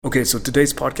Okay, so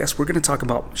today's podcast, we're going to talk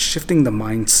about shifting the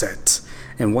mindset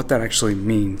and what that actually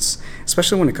means,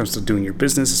 especially when it comes to doing your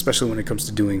business, especially when it comes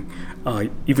to doing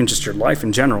even just your life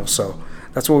in general. So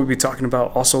that's what we'll be talking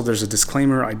about. Also, there's a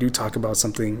disclaimer. I do talk about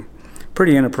something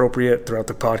pretty inappropriate throughout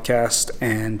the podcast,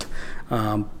 and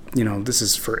this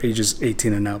is for ages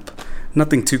 18 and up.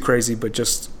 Nothing too crazy, but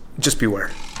just beware.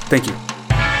 Thank you.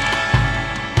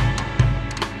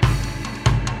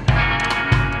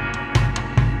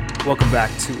 Welcome back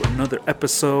to another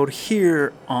episode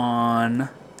here on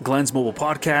Glenn's Mobile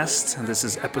Podcast. And this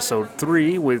is episode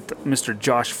 3 with Mr.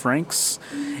 Josh Franks.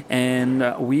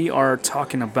 And we have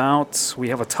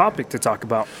a topic to talk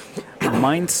about,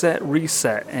 mindset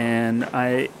reset. And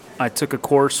I took a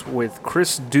course with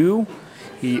Chris Dew.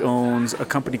 He owns a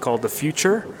company called The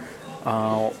Future,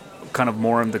 kind of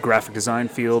more in the graphic design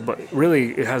field, but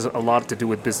really it has a lot to do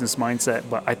with business mindset.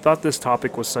 But I thought this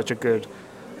topic was such a good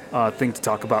thing to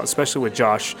talk about, especially with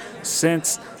Josh,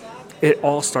 since it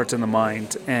all starts in the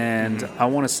mind. And I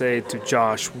want to say to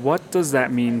Josh, what does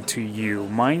that mean to you?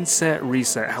 Mindset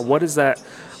reset. What is that?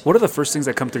 What are the first things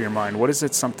that come through your mind? What is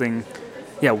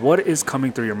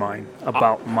coming through your mind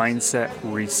about mindset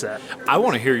reset? I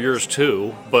want to hear yours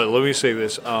too, but let me say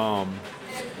this.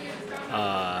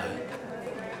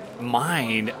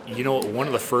 Mine, one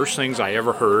of the first things I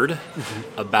ever heard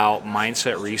about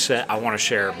mindset reset, I want to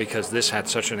share because this had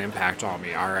such an impact on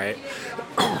me, all right?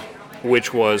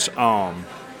 Which was, I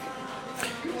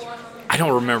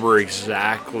don't remember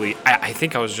exactly. I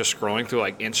think I was just scrolling through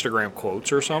like Instagram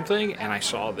quotes or something, and I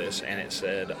saw this, and it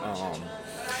said,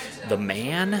 the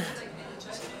man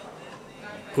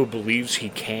who believes he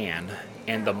can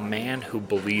and the man who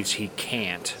believes he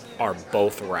can't are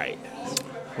both right.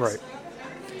 Right.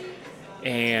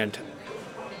 And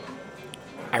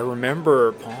I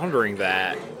remember pondering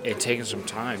that and taking some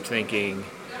time thinking,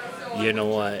 you know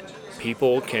what,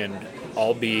 people can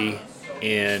all be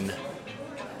me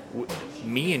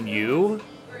and you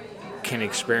can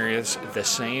experience the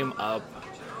same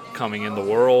upcoming in the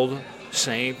world,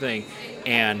 same thing,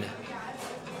 and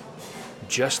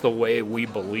just the way we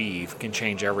believe can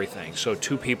change everything. So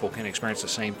two people can experience the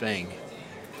same thing.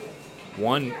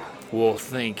 One will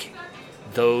think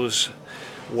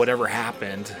whatever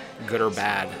happened, good or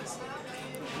bad,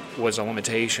 was a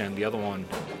limitation. The other one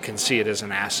can see it as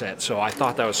an asset. So I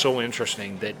thought that was so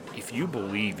interesting that if you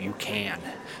believe you can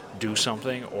do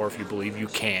something, or if you believe you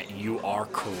can't, you are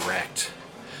correct.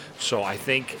 So I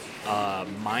think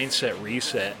mindset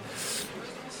reset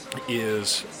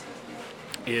is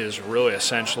really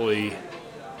essentially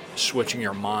switching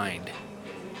your mind.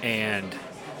 And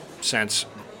since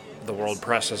the world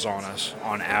presses on us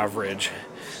on average,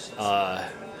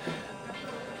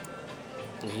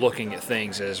 looking at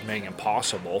things as being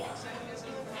impossible,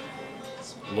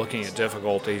 looking at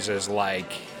difficulties as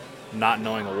like not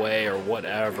knowing a way or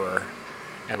whatever,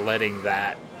 and letting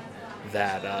that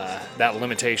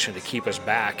limitation to keep us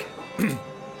back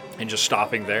and just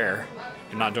stopping there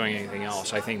and not doing anything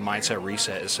else. I think mindset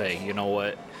reset is saying, you know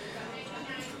what,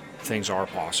 things are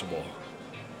possible.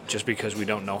 Just because we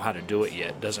don't know how to do it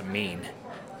yet doesn't mean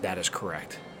that is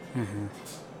correct. Mm-hmm.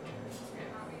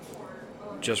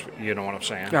 Just, you know what I'm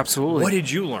saying? Absolutely. What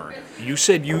did you learn? You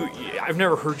said I've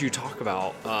never heard you talk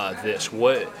about this.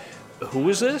 Who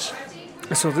is this?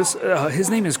 So this, his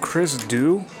name is Chris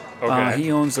Dew. Okay.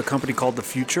 He owns a company called The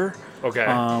Future. Okay.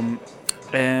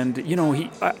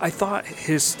 I thought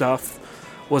his stuff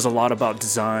was a lot about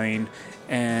design,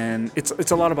 and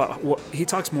it's a lot about what he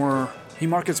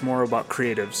markets more about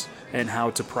creatives and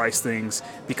how to price things,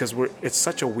 because it's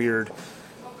such a weird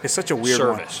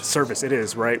service. It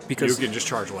is, right? Because you can just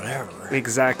charge whatever.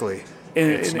 Exactly.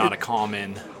 It's not a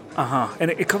common.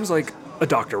 And it comes like a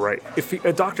doctor, right? If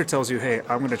a doctor tells you, "Hey,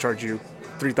 I'm going to charge you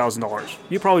 $3,000,"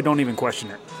 you probably don't even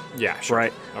question it. Yeah, sure.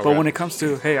 Right. Okay. But when it comes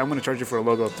to, "Hey, I'm going to charge you for a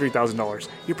logo of $3,000,"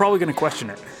 you're probably going to question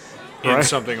it. Right? In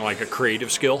something like a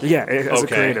creative skill? Yeah, as a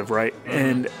creative, right? Mm-hmm.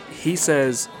 And he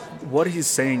says, what he's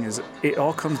saying is it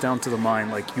all comes down to the mind.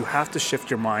 Like, you have to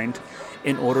shift your mind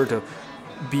in order to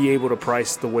be able to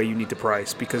price the way you need to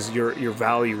price, because your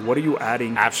value, what are you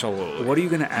adding? Absolutely. What are you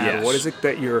going to add? Yes. What is it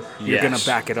that you're going to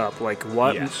back it up? Like,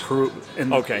 what? Yes.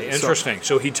 Okay, interesting.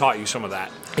 So he taught you some of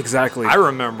that. Exactly. I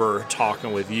remember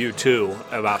talking with you too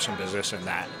about some business and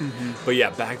that.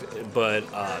 Mm-hmm. But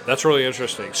that's really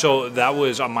interesting. So that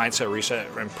was a mindset reset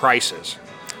and prices.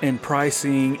 And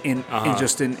pricing, in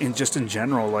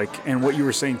general, like, and what you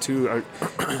were saying too,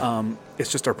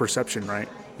 it's just our perception, right?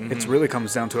 Mm-hmm. It really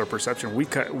comes down to our perception. We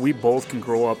both can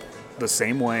grow up the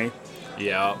same way.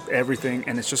 Yeah. Everything,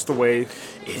 and it's just the way.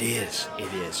 It is.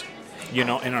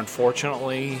 And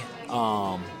unfortunately,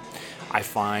 I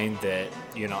find that,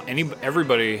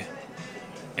 everybody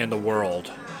in the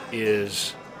world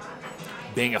is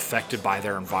being affected by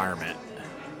their environment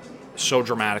so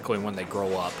dramatically when they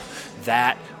grow up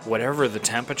that whatever the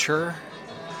temperature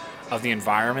of the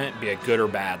environment, be it good or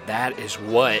bad, that is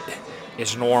what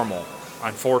is normal,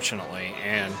 unfortunately.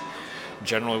 And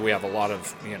generally we have a lot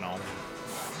of,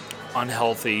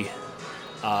 unhealthy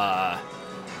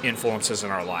influences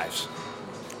in our lives.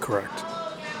 Correct.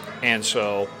 And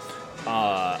so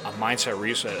a mindset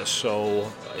reset is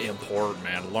so important,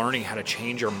 man. Learning how to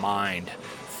change your mind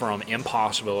from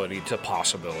impossibility to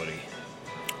possibility.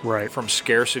 Right. From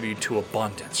scarcity to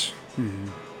abundance. Mm-hmm.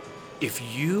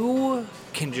 If you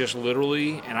can just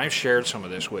literally, and I've shared some of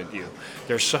this with you,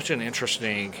 there's such an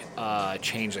interesting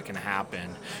change that can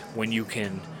happen when you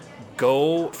can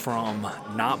go from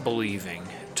not believing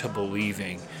to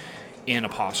believing in a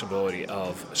possibility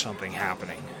of something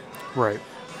happening. Right.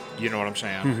 You know what I'm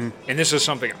saying? Mm-hmm. And this is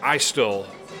something we're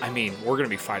going to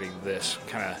be fighting this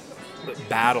kind of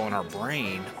battle in our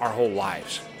brain our whole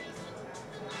lives.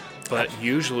 But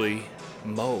usually,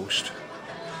 most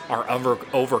are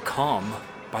overcome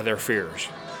by their fears.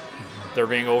 Mm-hmm. They're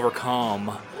being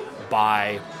overcome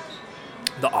by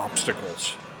the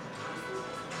obstacles.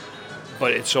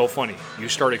 But it's so funny. You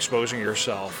start exposing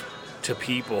yourself to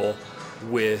people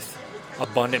with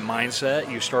abundant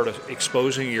mindset. You start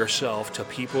exposing yourself to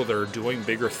people that are doing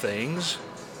bigger things.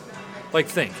 Like,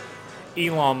 think,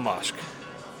 Elon Musk.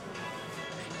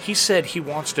 He said he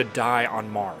wants to die on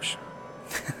Mars.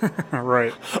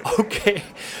 Right. Okay.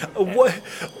 What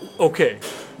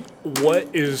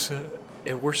is...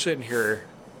 And we're sitting here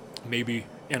maybe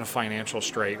in a financial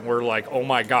strait, and we're like, oh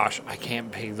my gosh, I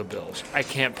can't pay the bills. I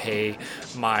can't pay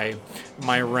my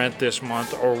rent this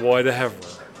month or whatever.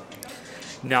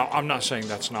 Now, I'm not saying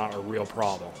that's not a real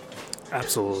problem.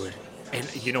 Absolutely.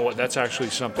 And you know what? That's actually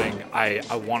something I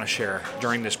want to share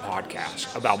during this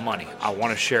podcast about money. I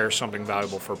want to share something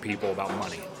valuable for people about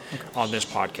money on this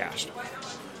podcast.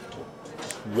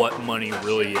 What money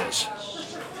really is.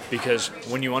 Because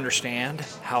when you understand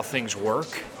how things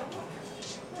work,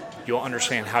 you'll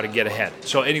understand how to get ahead.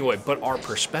 So anyway, but our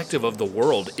perspective of the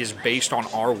world is based on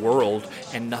our world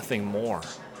and nothing more.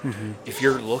 Mm-hmm. If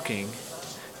you're looking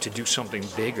to do something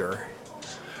bigger,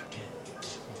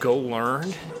 go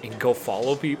learn and go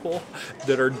follow people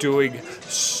that are doing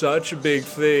such big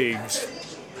things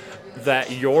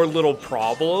that your little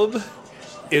problem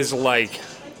is like,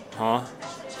 huh?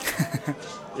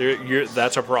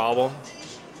 That's a problem?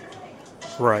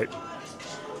 Right.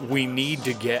 We need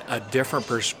to get a different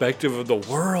perspective of the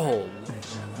world,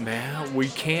 man. We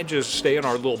can't just stay in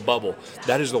our little bubble.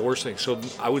 That is the worst thing. So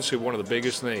I would say one of the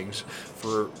biggest things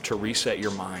to reset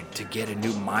your mind, to get a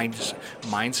new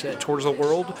mindset towards the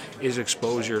world, is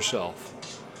expose yourself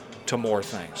to more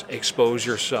things. Expose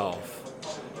yourself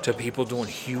to people doing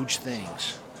huge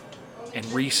things. And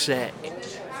reset.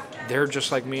 They're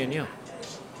just like me and you.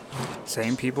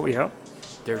 Same people, yeah.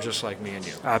 They're just like me and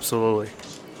you. Absolutely.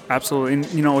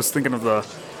 And I was thinking of the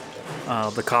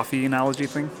coffee analogy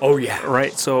thing. Oh yeah.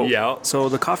 Right. So yeah. So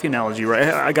the coffee analogy, right?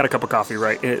 I got a cup of coffee,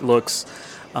 right? It looks,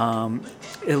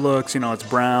 it's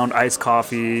brown, iced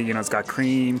coffee. It's got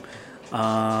cream,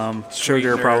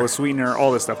 sugar, probably sweetener,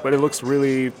 all this stuff. But it looks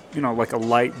really, like a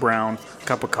light brown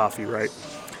cup of coffee, right?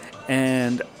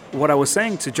 And what I was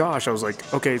saying to Josh, I was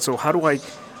like, okay, so how do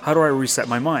I reset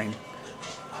my mind?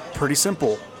 Pretty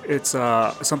simple. It's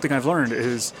something I've learned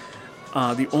is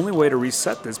the only way to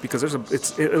reset this, because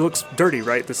it looks dirty,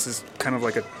 right? This is kind of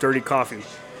like a dirty coffee,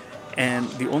 and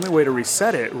the only way to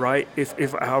reset it, right?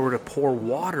 If I were to pour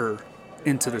water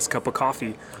into this cup of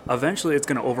coffee, eventually it's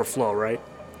going to overflow, right?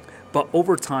 But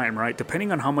over time, right,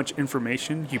 depending on how much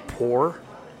information you pour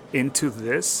into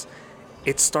this,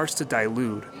 it starts to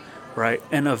dilute, right?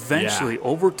 And eventually,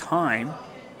 over time,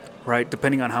 right,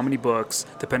 depending on how many books,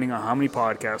 depending on how many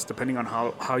podcasts, depending on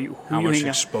how much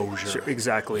exposure.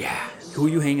 Exactly. Yeah. Who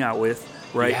you hang out with,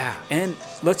 right? Yeah. And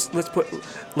let's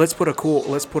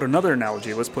put another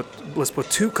analogy. Let's put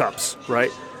 2 cups,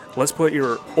 right? Let's put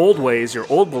your old ways, your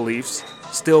old beliefs,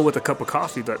 still with a cup of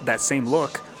coffee, that same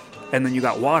look, and then you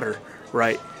got water,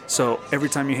 right? So every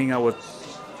time you hang out with,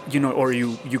 or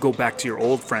you go back to your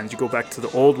old friends, you go back to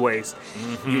the old ways,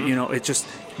 mm-hmm.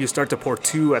 You start to pour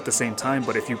 2 at the same time.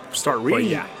 But if you start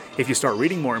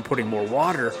reading more and putting more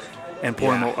water and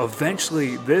pouring more,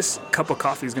 eventually this cup of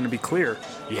coffee is going to be clear.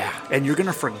 Yeah. And you're going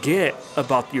to forget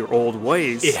about your old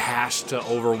ways. It has to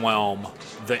overwhelm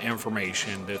the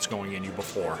information that's going in you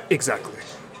before. Exactly.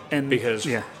 And because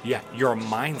your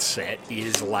mindset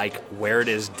is like where it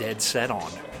is dead set on,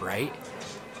 right?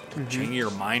 Mm-hmm. Changing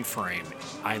your mind frame.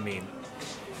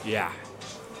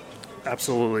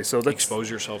 Absolutely. So that's Expose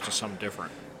yourself to something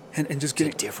different. and just To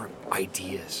getting different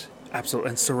ideas. absolutely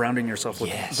and surrounding yourself with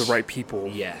Yes. the right people.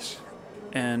 Yes.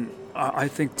 And I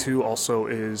think too also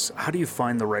is how do you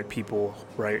find the right people,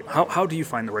 right? How do you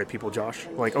find the right people, Josh?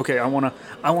 Like, okay, I wanna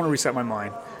reset my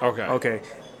mind. Okay. Okay,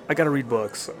 I gotta read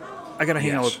books. I gotta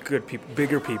hang out Yes. with good people,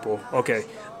 bigger people. Okay,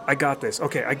 I got this.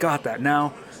 Okay, I got that.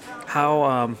 Now,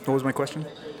 how? What was my question?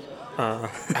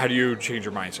 How do you change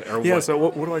your mindset? Or Yeah. what? So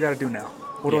what do I gotta do now?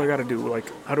 What do I Yeah. gotta do? Like,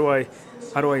 how do I?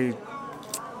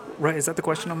 Right? Is that the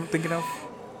question I'm thinking of?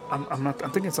 I'm not.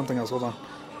 I'm thinking something else. Hold on.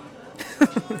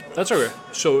 That's okay.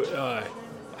 So,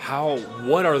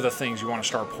 what are the things you want to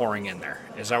start pouring in there?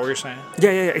 Is that what you're saying?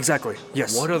 Yeah. Exactly.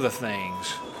 Yes. What are the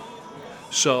things?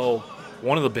 So,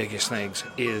 one of the biggest things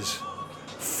is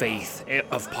faith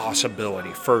of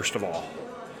possibility, first of all.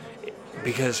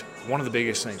 Because one of the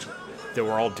biggest things that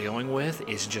we're all dealing with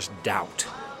is just doubt.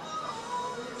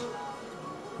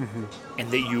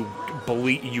 And that you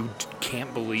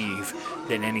can't believe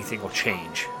that anything will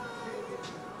change.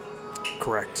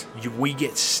 Correct. We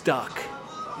get stuck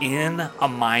in a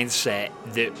mindset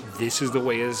that this is the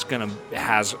way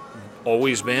has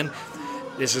always been.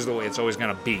 This is the way it's always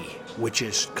going to be, which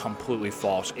is completely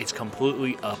false. It's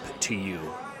completely up to you.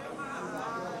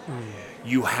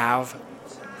 You have,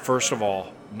 first of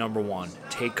all, number one,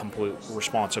 take complete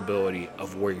responsibility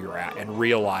of where you're at and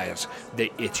realize that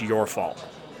it's your fault.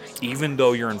 Even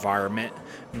though your environment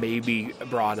may be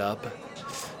brought up,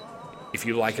 if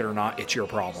you like it or not, it's your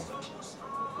problem.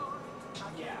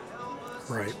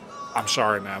 Right. I'm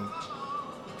sorry, man.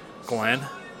 Glenn,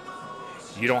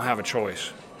 you don't have a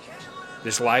choice.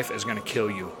 This life is going to kill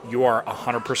you. You are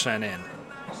 100% in.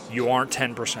 You aren't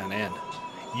 10% in.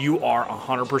 You are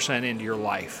 100% into your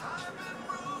life.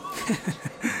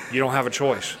 You don't have a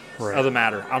choice. Right. Other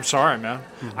matter. I'm sorry, man.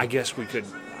 I guess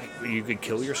you could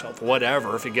kill yourself,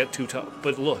 whatever, if it get too tough.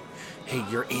 But look, hey,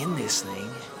 you're in this thing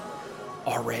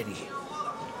already.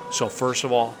 So first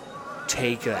of all,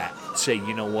 take that. Say,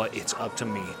 you know what? It's up to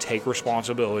me. Take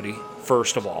responsibility,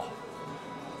 first of all.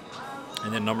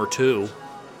 And then number two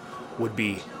would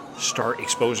be start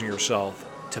exposing yourself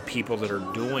to people that are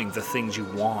doing the things you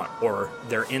want, or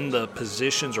they're in the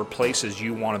positions or places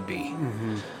you want to be.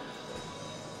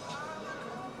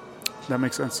 That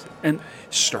makes sense. And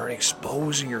Start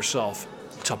exposing yourself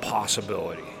to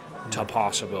possibility. To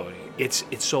possibility. It's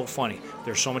so funny.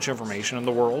 There's so much information in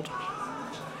the world,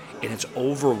 and it's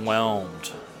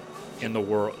overwhelmed in the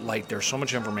world. Like, there's so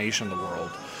much information in the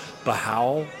world, but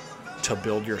how to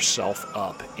build yourself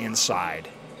up inside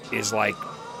is like,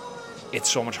 it's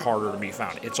so much harder to be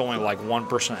found. It's only like 1%,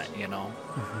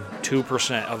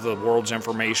 2% of the world's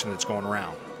information that's going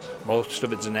around. Most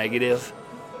of it's negative.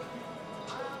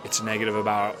 It's negative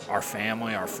about our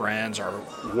family, our friends, our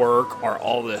work,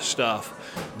 all this stuff.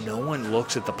 No one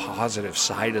looks at the positive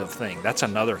side of things. That's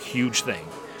another huge thing.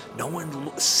 No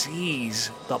one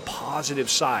sees the positive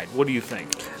side. What do you think?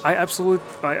 you're Isn't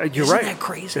right. that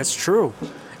crazy? That's true.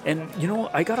 And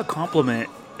I got a compliment.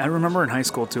 I remember in high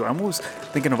school too. I'm always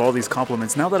thinking of all these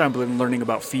compliments. Now that I've been learning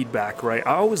about feedback, right?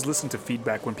 I always listen to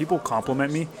feedback when people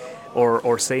compliment me,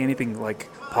 or say anything like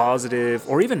positive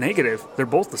or even negative. They're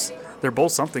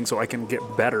both something, so I can get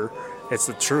better. It's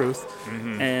the truth.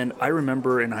 And I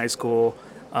remember in high school,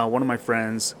 one of my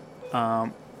friends,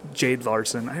 Jade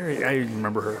Larson. I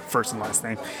remember her first and last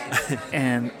name,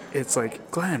 and it's like,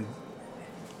 Glenn,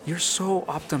 you're so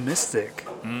optimistic.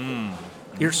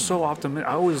 You're so optimistic.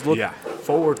 I always look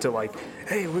forward to like,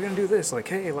 hey, we're gonna do this. Like,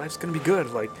 hey, life's gonna be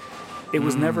good. Like, it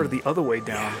was never the other way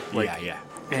down.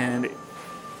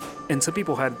 And some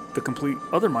people had the complete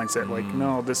other mindset. Like,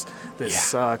 no, this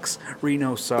sucks.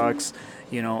 Reno sucks.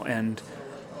 And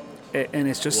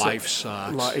it's just Life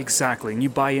sucks. Exactly, and you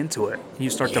buy into it. You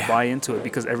start to buy into it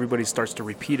because everybody starts to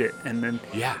repeat it, and then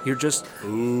you're just.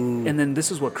 Ooh. And then this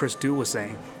is what Chris Dew was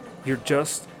saying. You're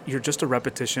just a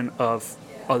repetition of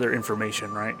other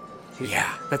information, right?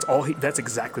 Yeah. That's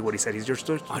exactly what he said. He's just.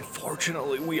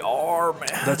 Unfortunately, we are, man.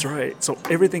 That's right. So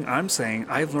everything I'm saying,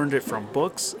 I've learned it from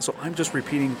books. So I'm just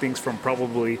repeating things from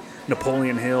probably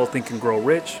Napoleon Hill, Think and Grow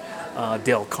Rich,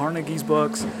 Dale Carnegie's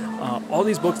books, all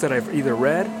these books that I've either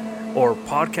read or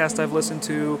podcasts I've listened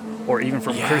to, or even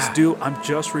from Chris Dew. I'm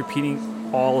just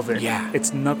repeating all of it. Yeah.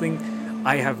 It's nothing.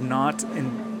 I have not,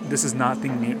 and this is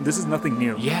nothing new. This is nothing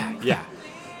new. Yeah.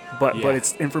 But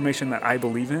it's information that I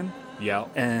believe in. Yeah.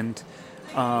 And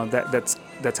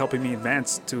that's helping me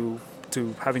advance to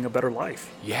having a better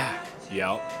life. Yeah.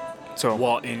 So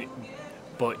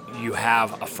but you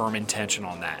have a firm intention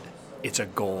on that. It's a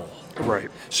goal. Right.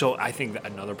 So I think that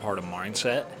another part of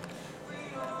mindset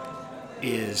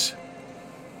is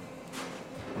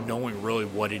knowing really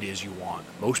what it is you want.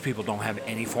 Most people don't have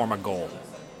any form of goal.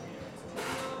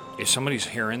 If somebody's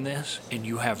hearing this and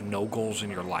you have no goals in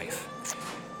your life,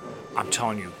 I'm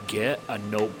telling you, get a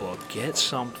notebook, get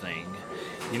something.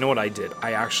 You know what I did?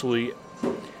 I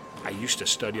used to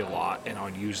study a lot, and I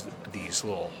would use these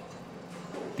little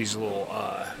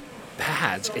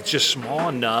pads. It's just small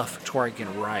enough to where I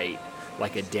can write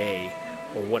like a day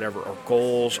or whatever, or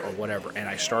goals or whatever. And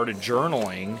I started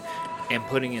journaling and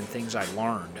putting in things I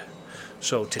learned.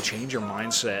 So to change your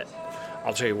mindset,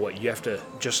 I'll tell you what, you have to,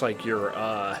 just like your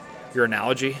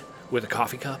analogy with a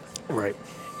coffee cup. Right.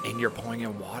 And you're pouring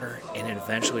in water, and it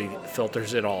eventually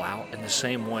filters it all out. In the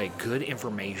same way, good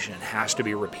information has to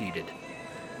be repeated.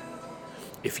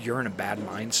 If you're in a bad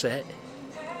mindset,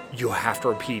 you have to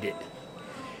repeat it.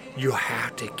 You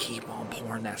have to keep on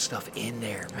pouring that stuff in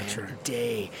there, man. That's right.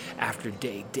 Day after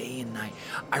day, day and night.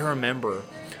 I remember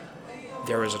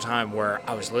there was a time where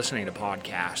I was listening to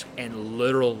podcasts, and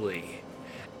literally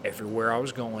everywhere I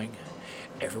was going,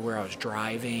 everywhere I was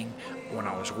driving, when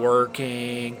I was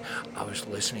working, I was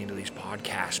listening to these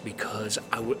podcasts, because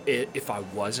if I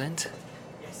wasn't,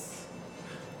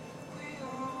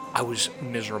 I was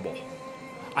miserable.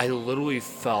 I literally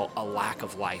felt a lack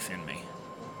of life in me.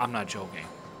 I'm not joking.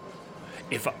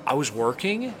 If I was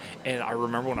working, and I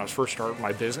remember when I was first starting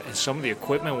my business and some of the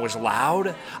equipment was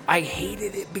loud, I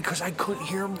hated it because I couldn't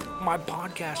hear my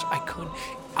podcast.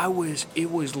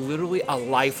 It was literally a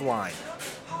lifeline.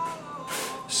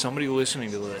 Somebody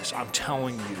listening to this, I'm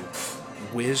telling you,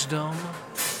 wisdom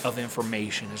of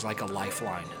information is like a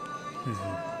lifeline.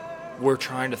 Mm-hmm. We're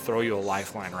trying to throw you a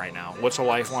lifeline right now. What's a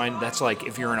lifeline? That's like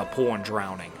if you're in a pool and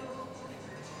drowning.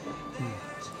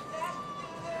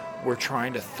 We're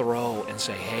trying to throw and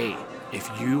say, hey, if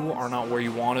you are not where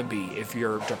you want to be, if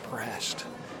you're depressed,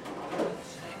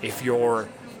 if you're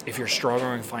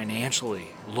struggling financially,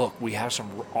 look, we have some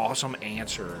awesome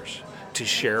answers to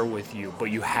share with you,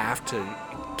 but you have to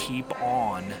keep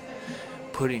on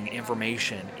putting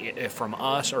information from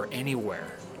us or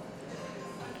anywhere.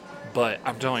 But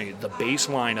I'm telling you, the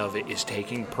baseline of it is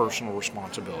taking personal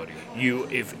responsibility.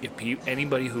 If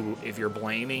you're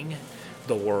blaming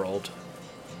the world,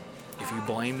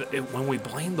 when we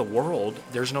blame the world,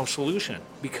 there's no solution,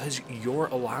 because you're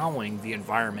allowing the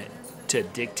environment to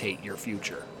dictate your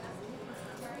future.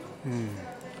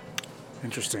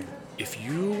 Interesting.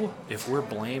 If we're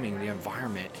blaming the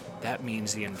environment, that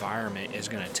means the environment is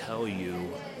going to tell you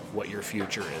what your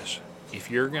future is. If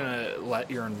you're going to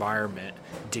let your environment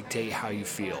dictate how you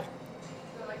feel,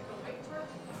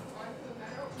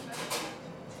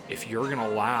 if you're going to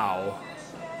allow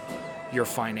your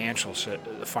financial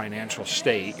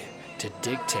state to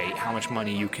dictate how much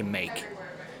money you can make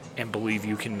and believe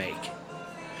you can make.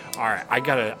 All right,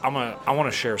 I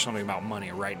want to share something about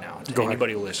money right now to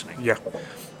anybody listening. Yeah.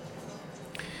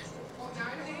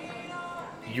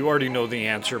 You already know the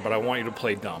answer, but I want you to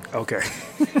play dumb. Okay.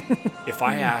 If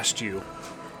I asked you,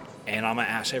 and I'm going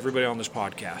to ask everybody on this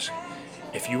podcast,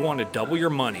 if you want to double your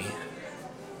money,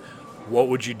 what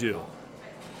would you do?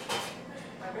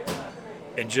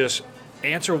 And just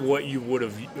answer what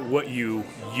you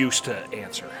used to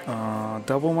answer.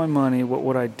 Double my money, what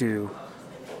would I do?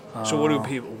 So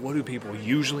what do people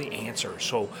usually answer?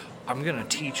 So I'm going to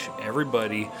teach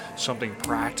everybody something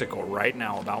practical right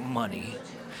now about money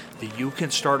that you can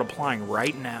start applying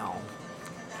right now.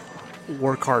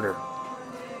 Work harder.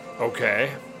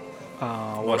 Okay.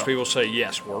 Most people say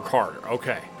yes, work harder.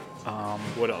 Okay.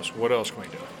 What else? What else can we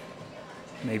do?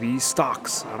 Maybe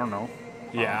stocks. I don't know.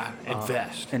 Yeah,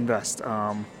 invest.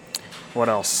 What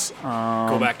else?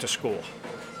 Go back to school.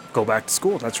 Go back to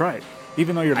school. That's right.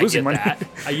 Even though you're losing money. That.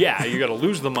 Yeah, you got to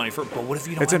lose the money for. But what if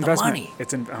you don't have investment. the money?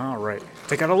 It's right.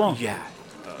 Take out a loan. Yeah.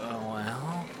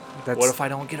 What if I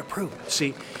don't get approved?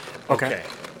 See. Okay.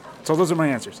 So those are my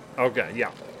answers. Okay.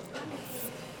 Yeah.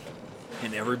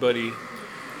 And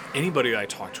anybody I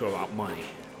talk to about money,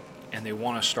 and they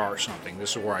want to start something,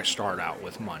 this is where I start out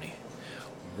with money.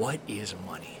 What is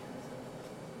money?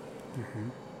 Mm-hmm.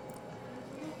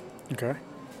 Okay.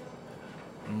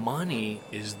 Money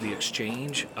is the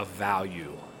exchange of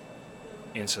value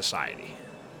in society.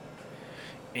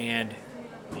 And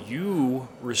you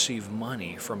receive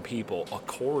money from people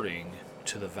according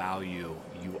to the value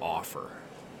you offer.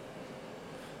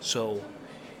 So,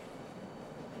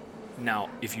 now,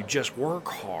 if you just work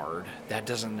hard, that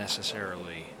doesn't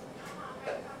necessarily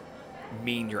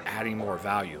mean you're adding more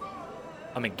value.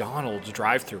 A McDonald's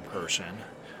drive-through person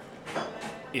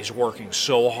is working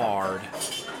so hard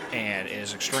and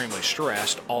is extremely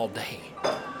stressed all day.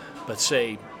 But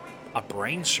say a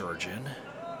brain surgeon,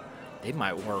 they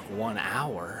might work 1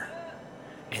 hour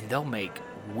and they'll make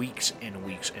weeks and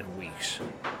weeks and weeks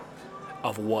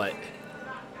of what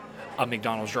a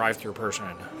McDonald's drive-thru person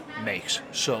makes.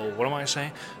 So what am I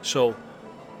saying? So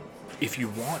if you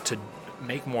want to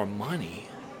make more money,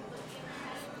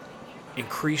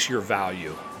 increase your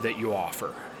value that you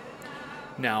offer.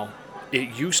 Now, it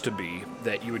used to be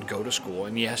that you would go to school,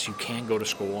 and yes, you can go to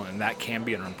school, and that can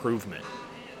be an improvement.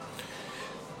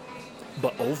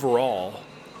 But overall,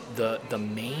 the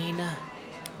main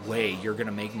way you're going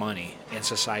to make money in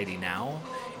society now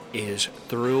is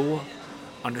through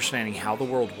understanding how the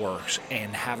world works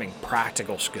and having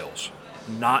practical skills,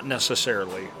 not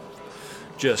necessarily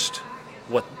just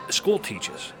what school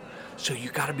teaches. So you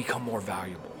got to become more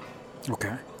valuable.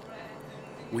 Okay.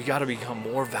 We got to become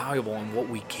more valuable in what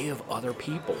we give other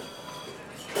people.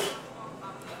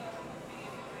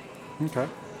 Okay.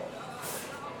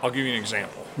 I'll give you an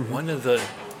example.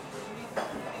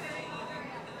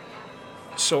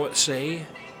 So say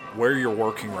where you're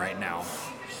working right now.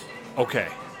 Okay,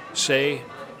 say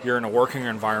you're in a working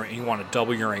environment and you want to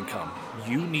double your income.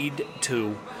 You need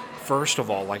to, first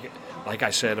of all, like I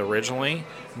said originally,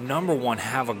 number one,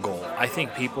 have a goal. I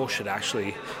think people should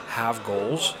actually have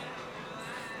goals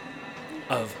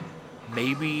of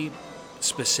maybe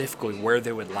specifically where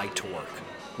they would like to work,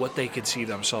 what they could see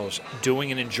themselves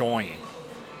doing and enjoying,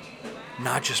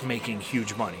 not just making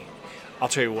huge money. I'll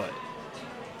tell you what,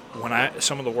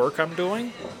 some of the work I'm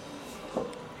doing,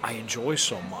 I enjoy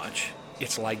so much,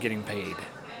 it's like getting paid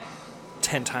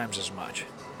 10 times as much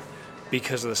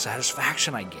because of the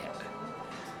satisfaction I get.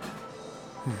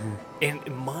 Mm-hmm.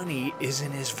 And money is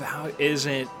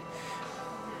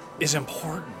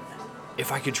important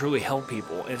if I could truly help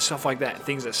people and stuff like that,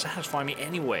 things that satisfy me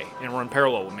anyway and run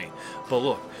parallel with me. But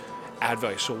look, add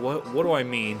value. So what do I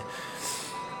mean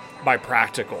by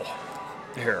practical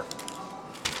here?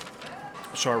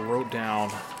 So I wrote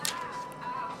down,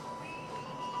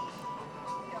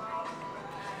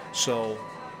 so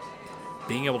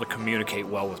being able to communicate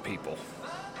well with people,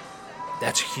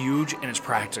 that's huge and it's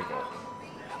practical.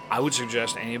 I would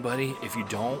suggest anybody, if you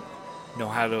don't know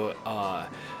how to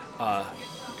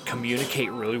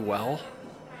communicate really well,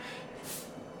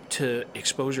 to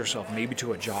expose yourself maybe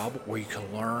to a job where you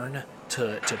can learn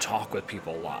to talk with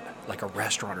people a lot, like a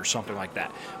restaurant or something like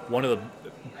that. One of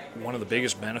the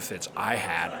biggest benefits I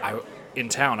had, in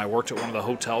town, I worked at one of the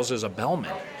hotels as a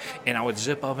bellman, and I would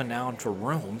zip up and down to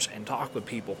rooms and talk with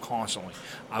people constantly.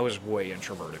 I was way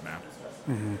introverted, man.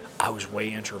 Mm-hmm. I was way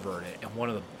introverted, and one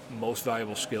of the most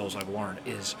valuable skills I've learned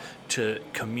is to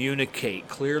communicate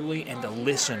clearly and to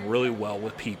listen really well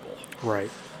with people.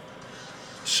 Right.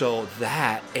 So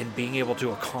that, and being able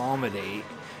to accommodate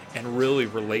and really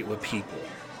relate with people.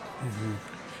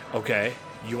 Mm-hmm. Okay,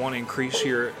 you want to increase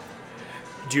your...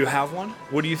 Do you have one?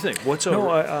 What do you think?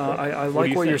 I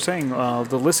like what you're saying,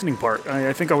 the listening part.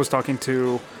 I think I was talking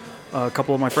to a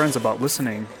couple of my friends about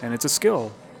listening, and it's a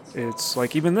skill. It's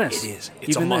like even this. It is.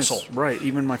 It's even a muscle. This, right.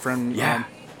 Even my friend,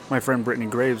 my friend Brittany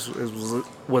Graves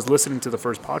was listening to the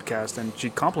first podcast, and she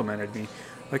complimented me,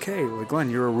 like, "Hey, like Glenn,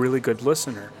 you're a really good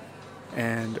listener,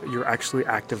 and you're actually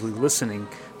actively listening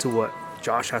to what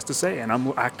Josh has to say." And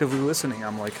I'm actively listening.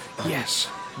 I'm like, yes.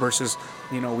 Versus,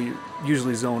 we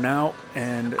usually zone out,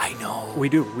 and I know we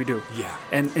do. Yeah.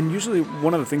 And usually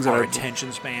one of the things our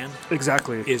attention span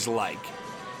exactly is like.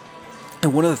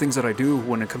 And one of the things that I do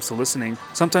when it comes to listening,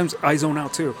 sometimes I zone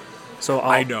out too. So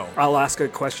I'll ask a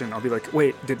question. I'll be like,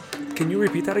 "Wait, can you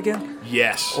repeat that again?"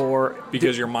 Yes. Or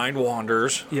because your mind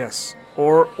wanders. Yes.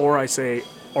 Or I say,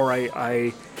 or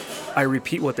I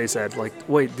repeat what they said. Like,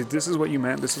 "Wait, this is what you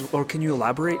meant? Or can you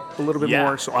elaborate a little bit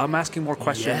more?" So I'm asking more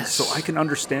questions so I can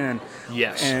understand.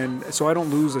 Yes. And so I don't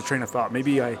lose a train of thought.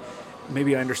 Maybe I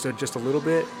understood just a little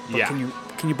bit. But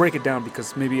can you break it down,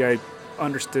 because maybe I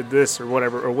understood this or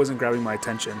whatever, or wasn't grabbing my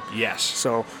attention. Yes.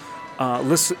 So,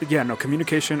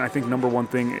 communication. I think number one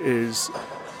thing is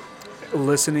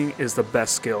listening is the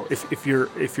best skill. If you're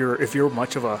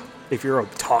a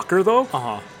talker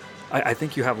though, I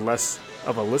think you have less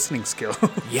of a listening skill.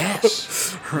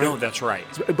 Yes. Right? No, that's right.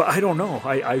 But I don't know.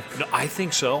 I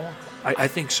think so. I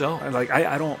think so.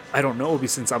 I don't know,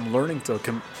 since I'm learning to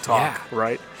talk. Yeah.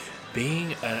 Right.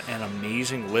 Being an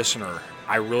amazing listener,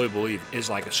 I really believe, is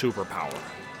like a superpower.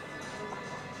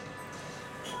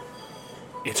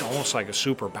 It's almost like a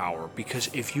superpower, because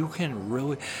if you can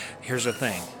really... Here's the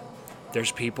thing.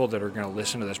 There's people that are going to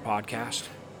listen to this podcast,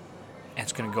 and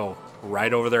it's going to go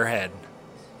right over their head.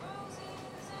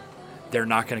 They're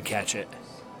not going to catch it.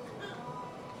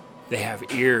 They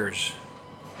have ears,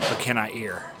 but cannot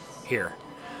hear.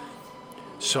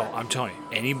 So I'm telling you,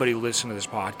 anybody listen to this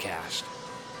podcast,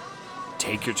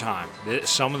 take your time.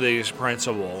 Some of these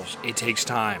principles, it takes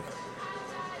time.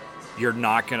 you're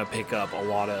not going to pick up a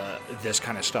lot of this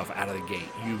kind of stuff out of the gate.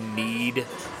 You need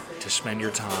to spend your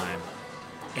time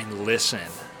and listen.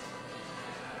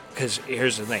 Because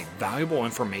here's the thing, valuable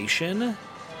information,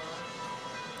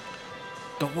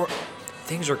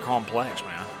 things are complex,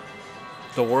 man.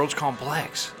 The world's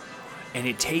complex. And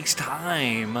it takes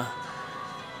time.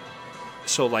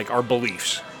 So like our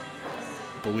beliefs,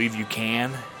 believe you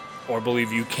can or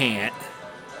believe you can't,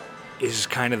 is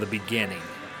kind of the beginning.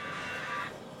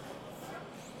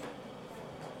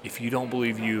 If you don't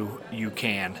believe you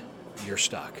can, you're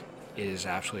stuck. It is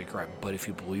absolutely correct. But if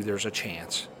you believe there's a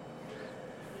chance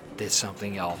that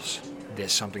something else,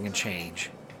 that something can change,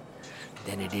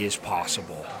 then it is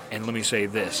possible. And let me say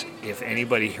this, if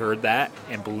anybody heard that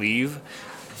and believe,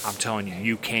 I'm telling you,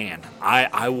 you can.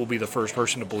 I will be the first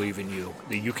person to believe in you,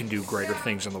 that you can do greater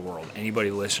things in the world. Anybody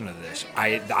listen to this,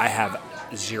 I have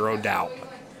zero doubt.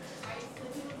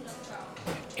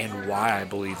 And why I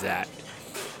believe that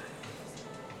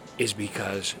is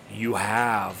because you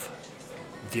have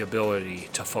the ability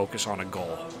to focus on a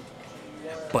goal.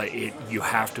 But you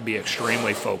have to be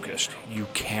extremely focused. You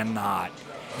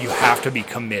have to be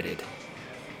committed.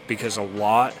 Because a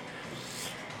lot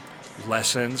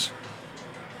lessons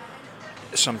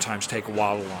sometimes take a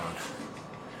while to learn.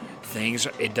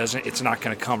 It's not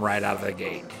going to come right out of the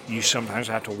gate. You sometimes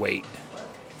have to wait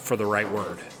for the right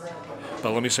word.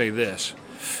 But let me say this.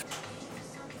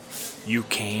 You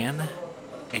can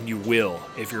and you will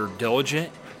if you're diligent,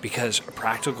 because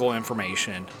practical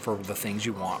information for the things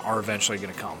you want are eventually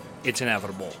going to come. It's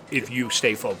inevitable if you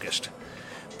stay focused.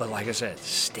 But like I said,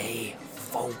 stay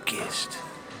focused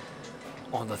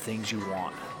on the things you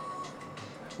want.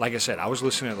 Like I said, I was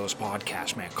listening to those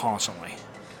podcasts, man, constantly.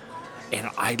 And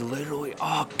I literally,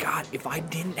 oh God, if I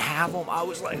didn't have them, I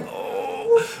was like,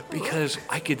 because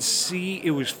I could see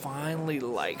it was finally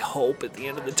like hope at the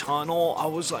end of the tunnel. I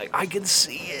was like, I can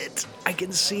see it. I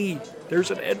can see there's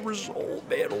an end result,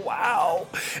 man. Wow.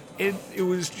 And it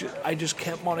was just, I just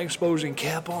kept on exposing.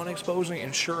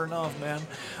 And sure enough, man,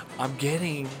 I'm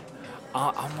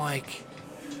like,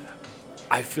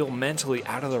 I feel mentally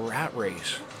out of the rat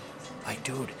race. Like,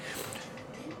 dude,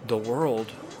 the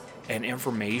world and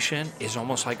information is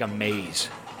almost like a maze.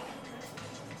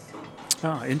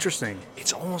 Oh, interesting.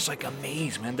 It's almost like a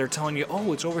maze, man. They're telling you,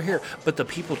 oh, it's over here. But the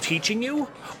people teaching you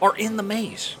are in the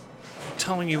maze,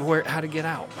 telling you how to get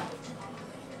out.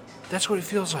 That's what it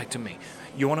feels like to me.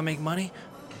 You want to make money?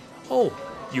 Oh,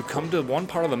 you come to one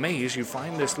part of the maze, you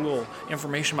find this little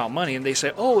information about money, and they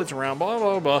say, oh, it's around blah,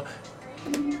 blah, blah.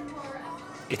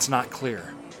 It's not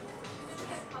clear.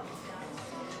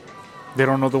 They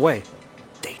don't know the way.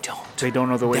 They don't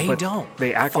know the way. They don't.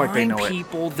 They act like they know it. Find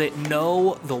people that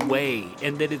know the way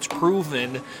and that it's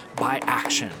proven by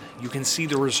action. You can see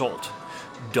the result.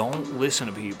 Don't listen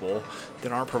to people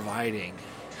that aren't providing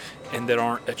and that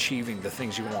aren't achieving the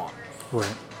things you want.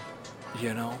 Right.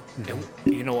 You know? Mm-hmm.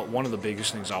 And you know what? One of the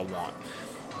biggest things I want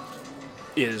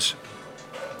is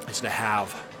to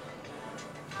have,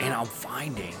 and I'm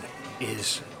finding,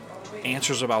 is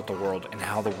answers about the world and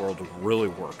how the world really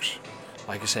works.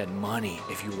 Like I said, money,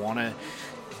 if you want to,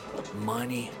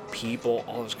 money, people,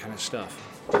 all this kind of stuff.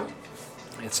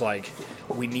 It's like,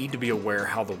 we need to be aware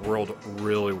how the world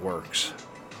really works.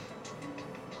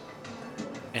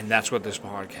 And that's what this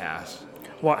podcast.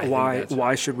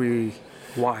 Why should we,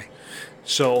 why?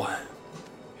 So,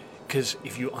 because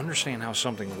if you understand how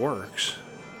something works,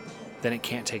 then it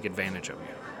can't take advantage of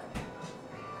you.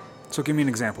 So give me an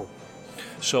example.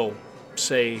 So,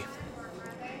 say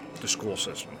the school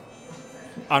system.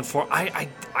 I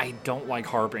don't like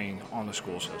harping on the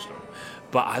school system,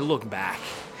 but I look back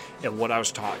at what I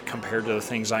was taught compared to the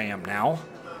things I am now,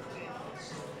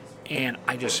 and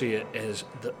I just see it as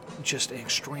just an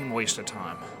extreme waste of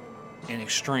time, and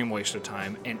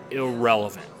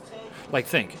irrelevant. Like,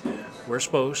 think, we're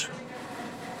supposed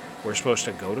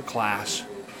to go to class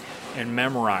and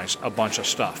memorize a bunch of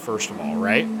stuff, first of all,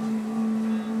 right?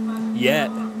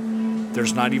 Yet,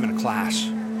 there's not even a class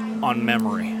on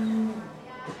memory.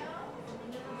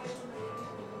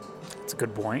 That's a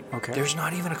good point. Okay. There's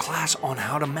not even a class on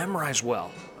how to memorize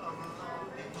well.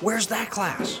 Where's that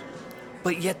class?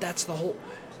 But yet that's the whole...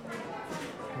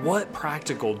 What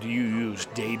practical do you use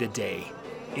day to day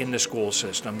in the school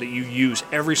system that you use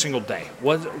every single day?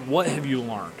 What have you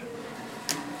learned?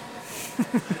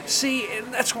 See,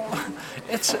 and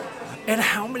and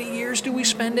how many years do we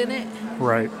spend in it?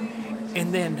 Right.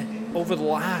 And then over the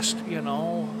last,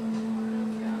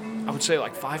 I would say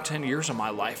like 5-10 years of my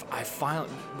life,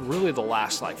 really the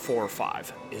last like 4 or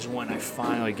 5 is when I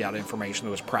finally got information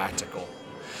that was practical.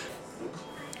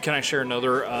 Can I share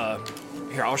another?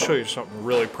 Here, I'll show you something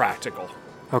really practical.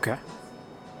 Okay.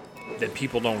 that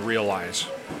people don't realize.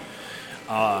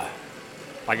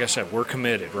 Like I said, we're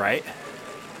committed, right?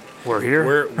 We're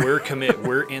here. We're committed.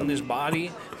 We're in this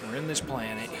body. We're in this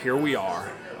planet. Here we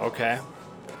are. Okay.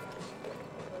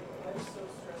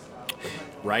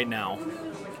 Right now,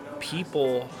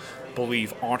 people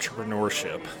believe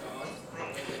entrepreneurship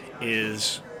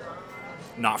is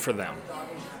not for them.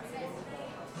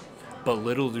 But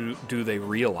little do they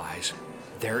realize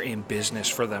they're in business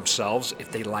for themselves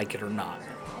if they like it or not.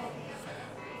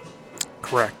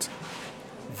 Correct.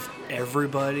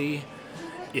 Everybody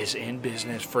is in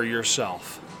business for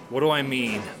yourself. What do I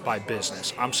mean by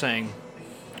business? I'm saying,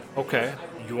 okay,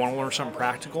 you want to learn something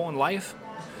practical in life?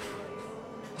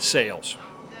 Sales.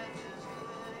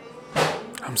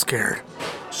 I'm scared.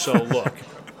 So look,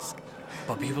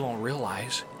 but people don't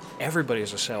realize everybody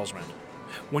is a salesman.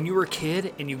 When you were a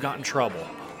kid and you got in trouble,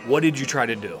 what did you try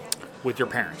to do with your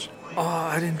parents? Oh,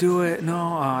 I didn't do it.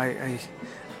 No,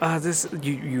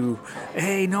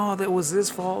 hey, no, that was this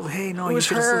fault. Hey, no, It was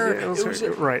you should her. have said it was It her. was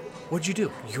it. Right. What'd you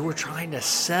do? You were trying to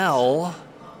sell.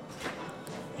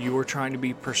 You were trying to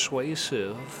be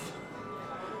persuasive.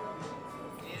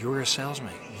 You were a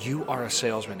salesman. You are a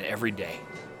salesman every day.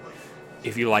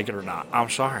 If you like it or not. I'm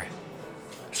sorry.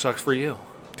 Sucks for you.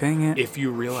 Dang it. If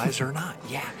you realize it or not.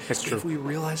 Yeah. That's true. If we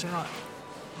realize it or not.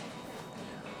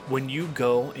 When you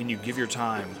go and you give your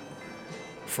time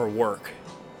for work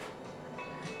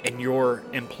and you're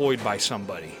employed by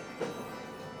somebody,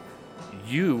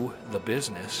 you, the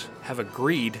business, have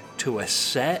agreed to a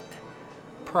set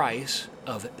price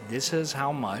of this is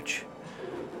how much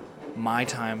my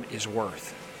time is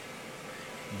worth.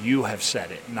 You have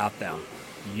said it, not them.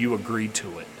 You agreed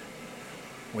to it.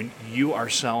 When you are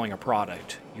selling a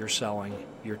product, you're selling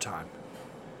your time.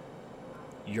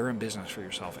 You're in business for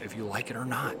yourself, if you like it or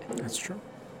not. That's true.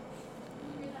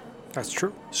 That's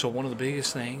true. So one of the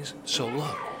biggest things,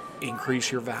 look,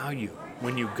 increase your value.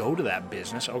 When you go to that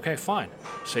business, okay, fine.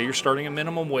 Say you're starting at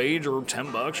minimum wage or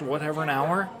 $10 or whatever an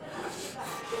hour.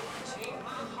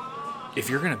 If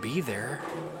you're going to be there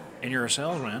and you're a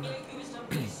salesman,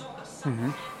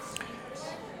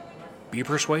 be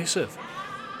persuasive.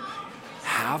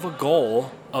 Have a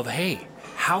goal of, hey,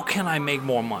 how can I make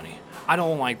more money? I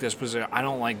don't like this position. I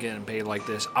don't like getting paid like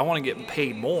this. I want to get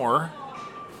paid more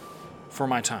for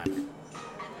my time.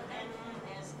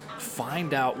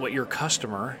 Find out what your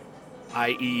customer,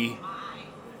 i.e.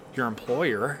 your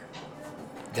employer,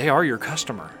 they are your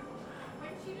customer.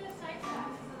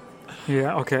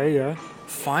 Yeah, okay, yeah.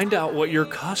 Find out what your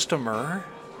customer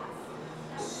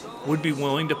would be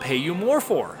willing to pay you more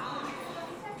for.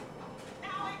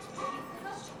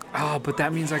 Oh, but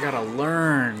that means I gotta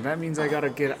learn. That means I gotta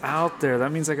get out there.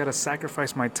 That means I gotta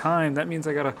sacrifice my time. That means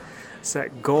I gotta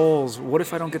set goals. What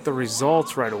if I don't get the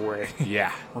results right away?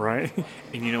 Yeah. Right?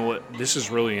 And you know what? This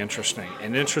is really interesting.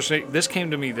 This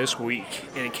came to me this week,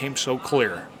 and it came so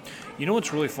clear. You know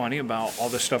what's really funny about all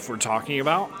this stuff we're talking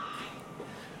about?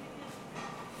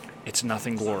 It's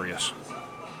nothing glorious.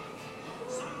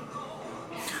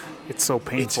 It's so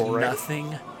painful, right? It's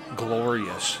nothing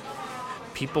glorious.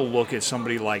 People look at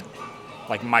somebody like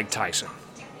Mike Tyson,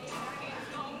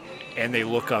 and they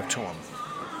look up to him.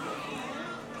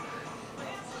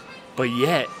 But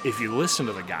yet, if you listen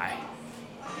to the guy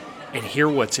and hear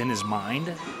what's in his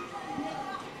mind,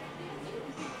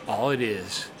 all it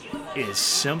is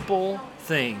simple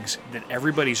things that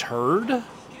everybody's heard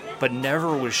but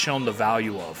never was shown the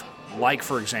value of. Like,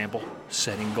 for example,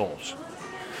 setting goals,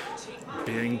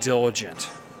 being diligent,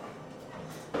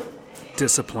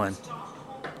 Discipline.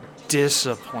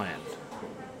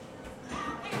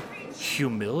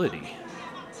 Humility.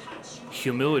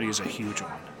 Humility is a huge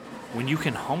one. When you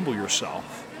can humble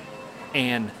yourself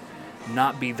and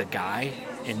not be the guy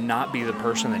and not be the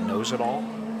person that knows it all.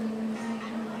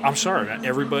 I'm sorry, not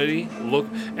everybody,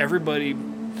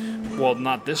 well,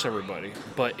 not this everybody,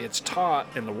 but it's taught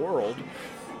in the world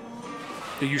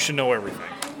that you should know everything.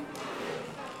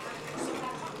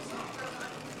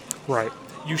 Right.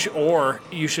 You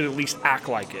should at least act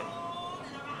like it.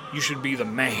 You should be the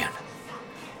man.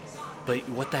 But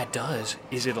what that does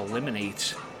is it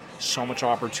eliminates so much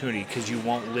opportunity because you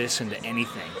won't listen to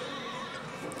anything.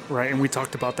 Right, and we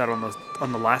talked about that on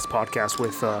the last podcast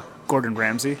with Gordon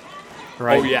Ramsay.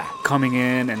 Right? Oh, yeah. Coming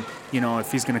in and,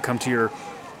 if he's going to come to your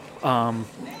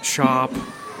shop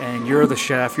and you're the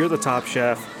chef, you're the top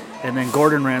chef, and then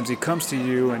Gordon Ramsay comes to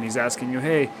you and he's asking you,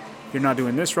 hey, you're not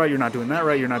doing this right, you're not doing that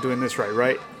right, you're not doing this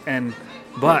right?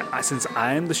 But since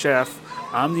I am the chef,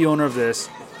 I'm the owner of this,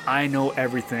 I know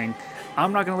everything,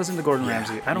 I'm not going to listen to Gordon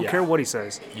Ramsay. I don't care what he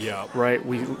says. Yeah. Right?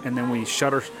 We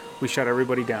shut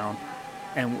everybody down.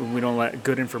 and we don't let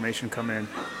good information come in,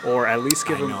 or at least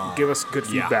give us good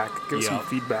Yeah. feedback. Give us some Yep.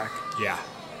 feedback. Yeah.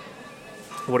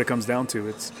 What it comes down to,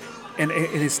 it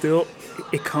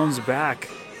comes back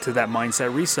to that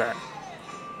mindset reset.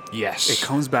 Yes. It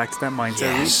comes back to that mindset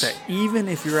Yes. reset. Even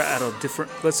if you're at a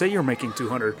different, let's say you're making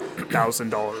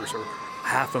 $200,000 or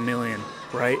 $500,000,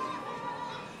 right?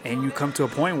 And you come to a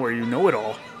point where you know it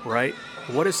all, right?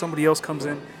 What if somebody else comes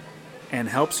in and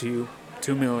helps you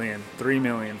 $2 million, $3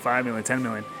 million, $5 million, $10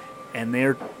 million, and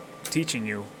they're teaching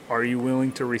you? Are you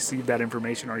willing to receive that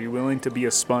information? Are you willing to be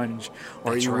a sponge?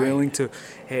 Are That's you right. willing to,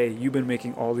 hey, you've been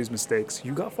making all these mistakes.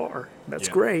 You got far. That's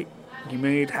Yeah. great. You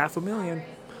made $500,000,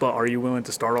 but are you willing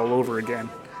to start all over again?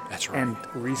 That's right. And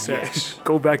reset, Yes.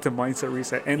 go back to mindset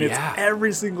reset. And it's Yeah.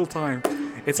 every single time.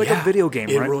 It's like Yeah, a video game,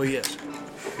 it right? really is.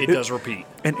 It does repeat.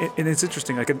 And it's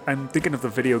interesting. Like I'm thinking of the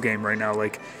video game right now.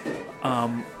 Like,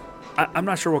 I'm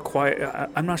not sure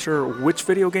I'm not sure which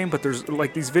video game, but there's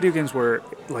like these video games where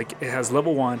like it has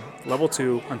level 1, level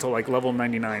 2 until like level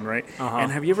 99, right?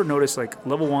 And have you ever noticed like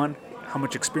level 1, how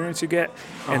much experience you get,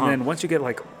 and then once you get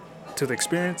like to the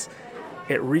experience,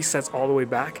 it resets all the way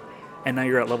back, and now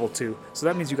you're at level 2. So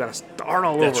that means you got to start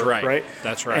all That's over, right. right?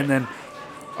 That's right. And then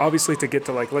obviously to get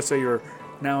to like, let's say you're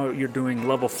doing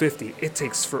level 50, it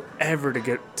takes forever to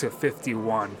get to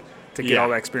 51 to get Yeah. all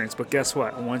that experience. But guess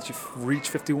what? Once you reach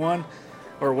 51,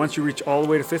 or once you reach all the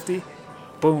way to 50,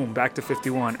 boom, back to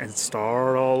 51 and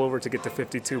start all over to get to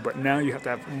 52. But now you have to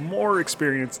have more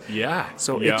experience. Yeah.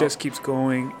 So Yeah. it just keeps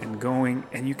going and going.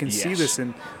 And you can see Yes. this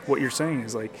in what you're saying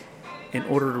is like, in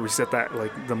order to reset that,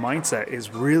 like the mindset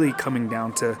is really coming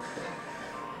down to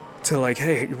like,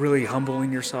 hey, really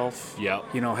humbling yourself. Yep.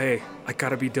 You know, hey, I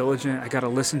gotta be diligent. I gotta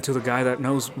listen to the guy that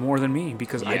knows more than me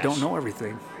because I Yes. don't know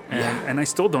everything, and Yeah. and I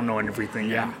still don't know everything.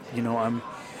 Yeah. And, you know,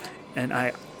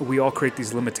 we all create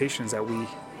these limitations that we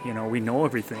know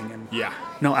everything. And Yeah.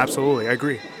 no, absolutely, I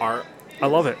agree. I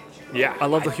love it. Yeah. I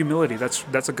love the humility.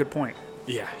 That's a good point.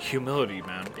 Yeah, humility,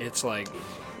 man. It's like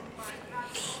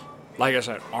I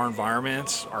said, our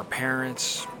environments, our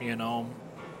parents,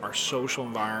 our social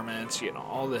environments,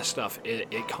 all this stuff,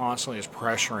 it constantly is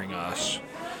pressuring us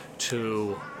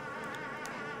to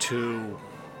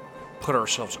put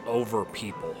ourselves over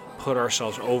people, put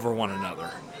ourselves over one another,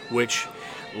 which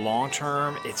long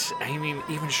term,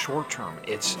 even short term,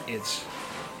 it's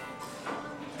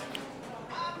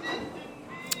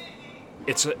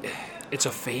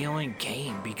a failing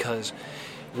game because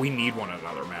we need one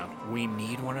another, man. We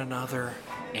need one another,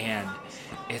 and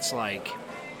it's like,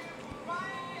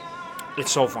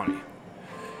 it's so funny.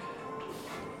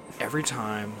 Every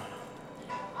time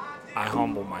I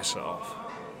humble myself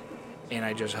and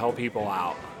I just help people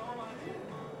out,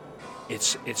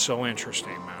 it's so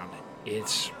interesting, man.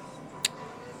 It's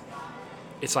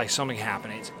like something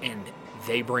happens and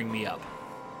they bring me up.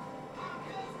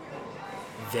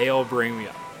 They'll bring me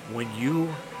up. When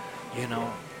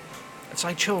it's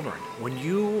like children. When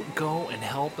you go and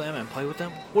help them and play with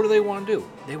them, what do they want to do?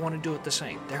 They want to do it the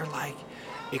same. They're like,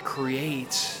 it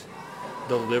creates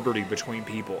the liberty between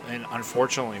people. And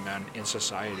unfortunately, man, in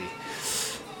society,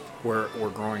 we're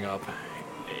growing up,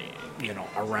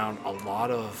 around a lot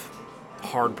of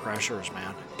hard pressures,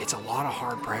 man. It's a lot of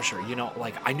hard pressure.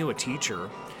 Like I knew a teacher,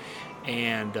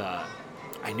 and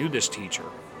I knew this teacher.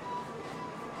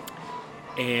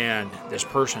 And this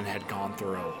person had gone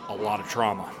through a lot of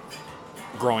trauma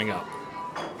growing up.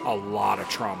 A lot of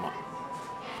trauma.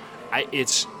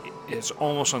 It's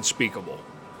almost unspeakable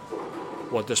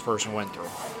what this person went through.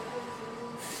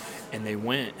 And they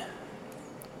went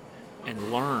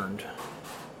and learned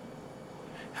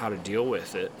how to deal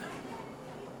with it,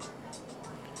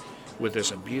 with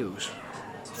this abuse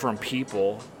from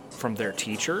people, from their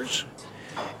teachers.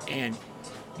 And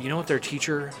you know what their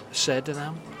teacher said to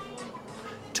them?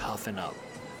 Toughen up.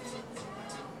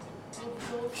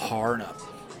 Harden up.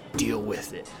 Deal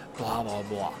with it. Blah, blah,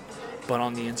 blah. But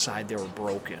on the inside, they were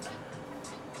broken.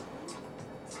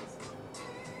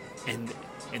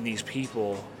 And these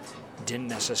people didn't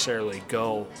necessarily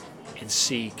go and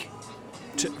seek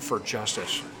for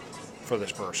justice for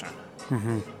this person.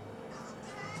 Mm-hmm.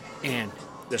 And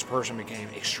this person became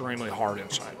extremely hard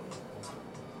inside.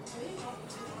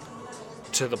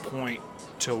 To the point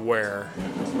to where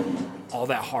all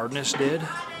that hardness did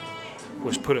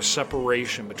was put a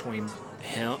separation between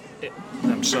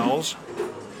themselves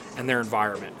and their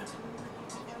environment.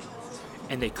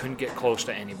 And they couldn't get close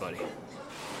to anybody.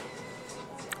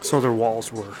 So their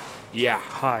walls were Yeah.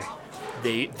 high.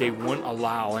 They wouldn't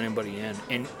allow anybody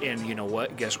in. And you know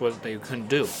what? Guess what they couldn't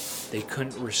do? They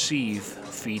couldn't receive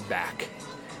feedback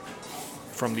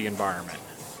from the environment.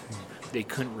 they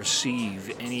couldn't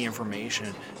receive any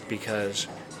information because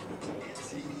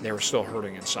they were still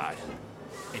hurting inside,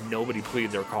 and nobody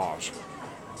pleaded their cause.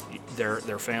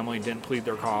 Their family didn't plead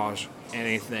their cause,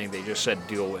 anything. They just said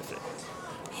deal with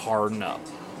it, harden up.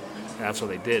 And that's what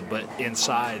they did. But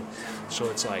inside, so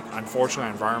it's like,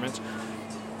 unfortunately, environments.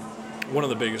 One of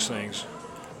the biggest things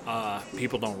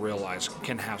people don't realize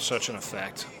can have such an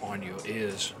effect on you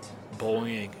is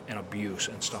bullying and abuse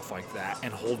and stuff like that,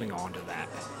 and holding on to that.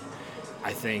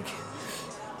 I think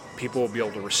people will be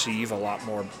able to receive a lot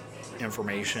more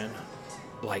information,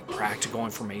 like practical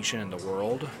information in the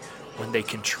world, when they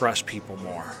can trust people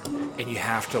more. And you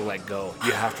have to let go.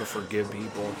 You have to forgive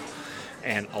people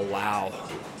and allow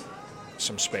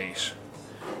some space.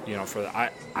 You know, for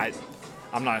the,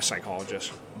 I'm not a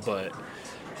psychologist, but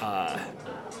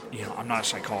you know, I'm not a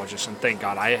psychologist, and thank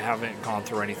God I haven't gone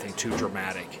through anything too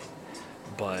dramatic.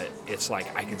 But it's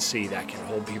like I can see that can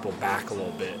hold people back a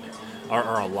little bit,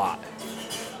 or a lot.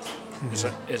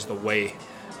 Is the way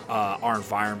our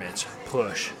environments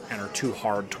push and are too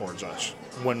hard towards us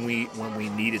when we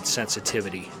needed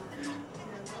sensitivity.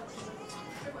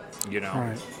 You know,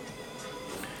 Right.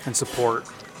 And support.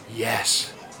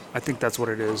 Yes. I think that's what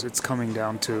it is. It's coming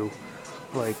down to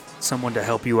like someone to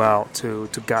help you out, to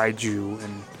guide you,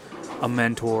 and a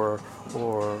mentor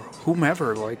or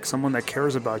whomever, like someone that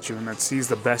cares about you and that sees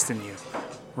the best in you,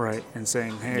 right? And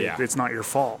saying, hey, Yeah. it's not your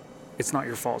fault. It's not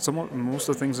your fault. Most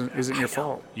of the things isn't your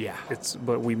fault. Yeah.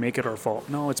 But we make it our fault.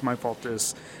 No, it's my fault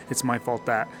this. It's my fault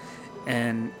that.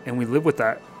 And we live with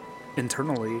that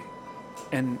internally,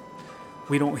 and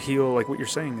we don't heal, like what you're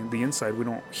saying, in the inside. We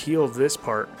don't heal this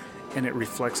part, and it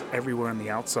reflects everywhere on the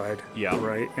outside. Yeah.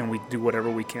 Right? And we do whatever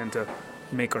we can to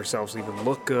make ourselves even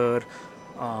look good.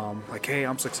 Like, hey,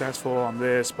 I'm successful on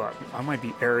this, but I might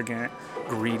be arrogant,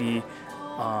 greedy,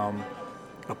 a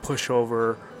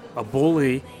pushover, a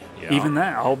bully. Yeah. Even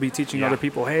that, I'll be teaching Yeah. other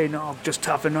people, hey, no, just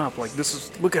toughen up. Like,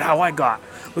 look at how I got.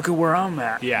 Look at where I'm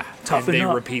at. Yeah. Toughen And they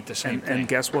up. repeat the same thing. And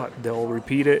guess what? They'll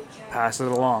repeat it, pass it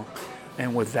along.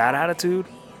 And with that attitude,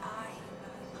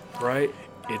 right?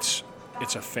 It's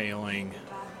a failing,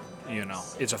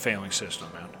 it's a failing system,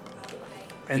 man.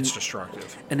 And It's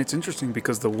destructive. And it's interesting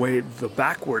because the way the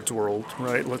backwards world,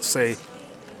 right? Let's say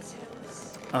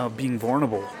being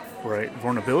vulnerable, right?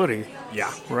 Vulnerability,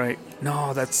 Yeah. right?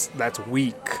 No, that's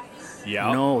weak.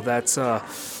 Yeah. No, that's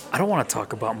I don't want to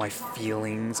talk about my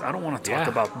feelings. I don't want to talk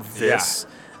Yeah. about this.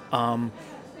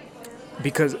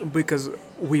 Because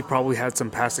we probably had some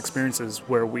past experiences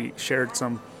where we shared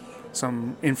some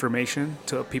information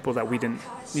to people that we didn't,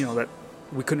 that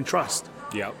we couldn't trust.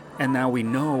 Yep. And now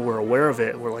we're aware of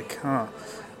it. We're like,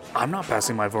 I'm not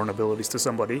passing my vulnerabilities to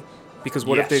somebody, because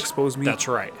what if they Yes, expose me? that's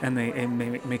right. And they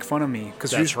make fun of me?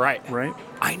 That's right. Right?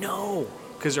 I know.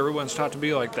 Because everyone's taught to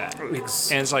be like that. And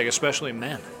it's like, especially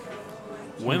men.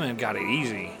 Women got it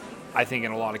easy, I think,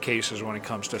 in a lot of cases when it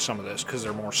comes to some of this, because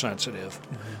they're more sensitive.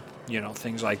 Mm-hmm.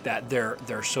 Things like that.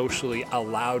 They're socially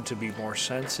allowed to be more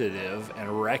sensitive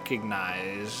and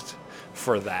recognized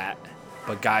for that,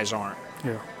 but guys aren't.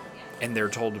 Yeah. And they're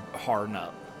told to harden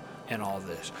up and all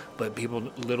this. But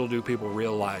little do people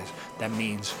realize that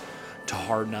means to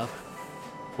harden up.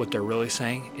 What they're really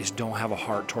saying is don't have a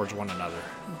heart towards one another.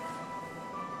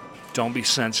 Don't be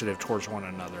sensitive towards one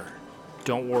another.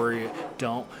 Don't worry.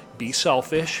 Don't be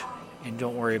selfish, and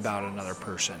don't worry about another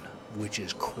person, which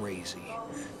is crazy.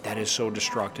 That is so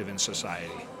destructive in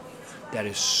society. That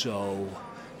is so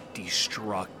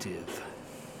destructive.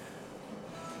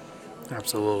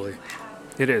 Absolutely.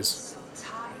 It is.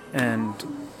 And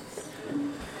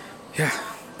yeah,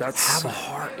 that's Have a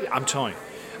heart. I'm telling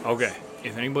you. Okay,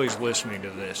 if anybody's listening to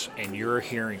this and you're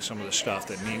hearing some of the stuff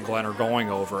that me and Glenn are going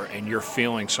over and you're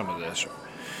feeling some of this,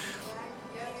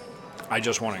 I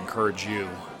just want to encourage you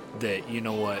that, you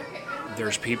know what,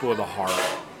 there's people with a heart.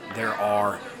 There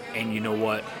are. And you know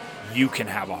what? You can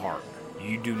have a heart.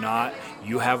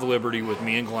 You have liberty with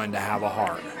me and Glenn to have a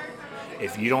heart.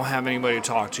 If you don't have anybody to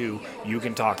talk to, you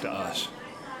can talk to us.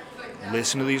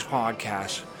 Listen to these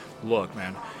podcasts. Look,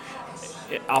 man,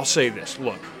 I'll say this.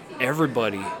 Look,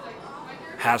 everybody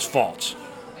has faults.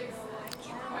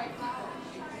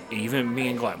 Even me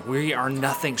and Glenn. We are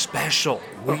nothing special.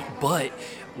 But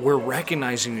we're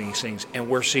recognizing these things, and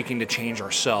we're seeking to change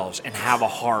ourselves and have a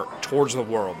heart towards the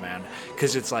world, man.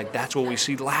 Because it's like, that's what we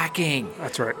see lacking.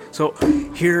 That's right. So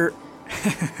here,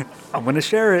 I'm going to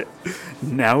share it.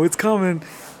 Now it's coming.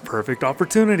 Perfect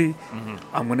opportunity.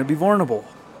 Mm-hmm. I'm going to be vulnerable,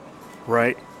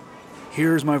 right?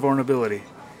 Here's my vulnerability.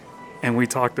 And we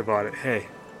talked about it. Hey,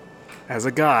 as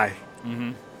a guy,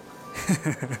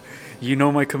 you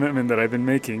know my commitment that I've been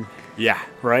making, Yeah.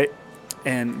 right?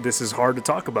 And this is hard to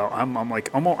talk about. I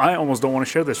almost don't want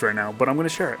to share this right now, but I'm going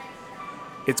to share it.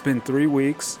 It's been 3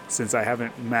 weeks since I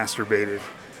haven't masturbated.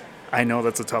 I know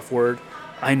that's a tough word.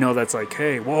 I know that's like,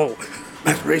 hey, whoa,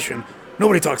 masturbation.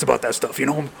 Nobody talks about that stuff, you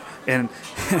know? And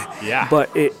Yeah. but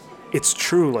it's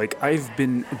true. Like, I've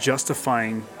been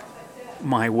justifying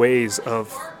my ways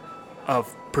of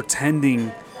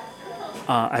pretending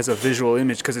as a visual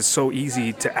image because it's so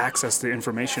easy to access the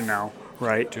information now,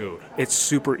 right? Dude. It's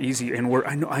super easy, and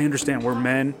I understand we're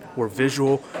men, we're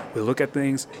visual, we look at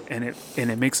things, and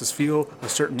it makes us feel a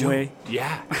certain way.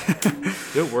 Yeah.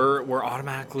 Dude, we're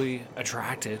automatically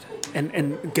attracted.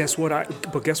 And guess what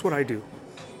I do?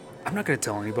 I'm not gonna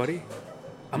tell anybody.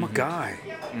 I'm a guy.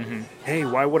 Mm-hmm. Hey,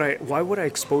 why would I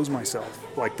expose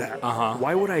myself like that? Uh-huh.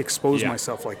 Why would I expose Yeah.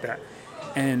 myself like that?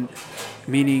 And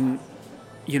meaning,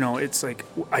 it's like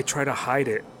I try to hide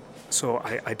it so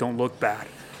I don't look bad.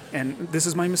 And this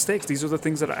is my mistakes. These are the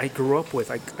things that I grew up with.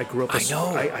 I grew up. I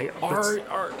know. Our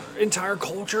Our entire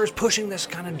culture is pushing this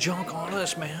kind of junk on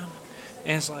us, man.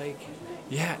 And it's like,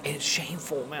 yeah, it's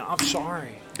shameful, man. I'm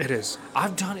sorry. it is.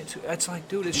 I've done it too. It's like,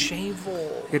 dude, it's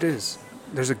shameful. It is.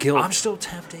 There's a guilt. I'm still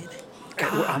tempted.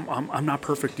 God. I'm not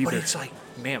perfect either. But it's like,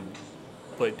 man,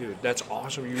 but dude, that's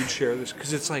awesome you would share this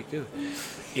because it's like, dude,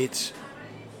 it's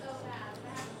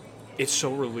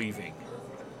so relieving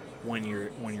when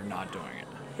you're not doing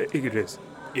it. It is.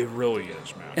 It really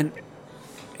is, man.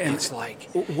 And it's like,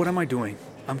 what am I doing?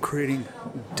 I'm creating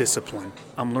discipline.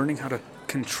 I'm learning how to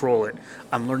control it.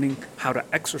 I'm learning how to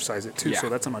exercise it too. Yeah. So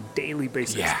that's on a daily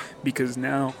basis. Yeah. Because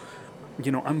now,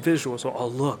 I'm visual, so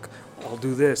I'll look, I'll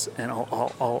do this, and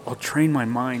I'll train my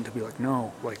mind to be like,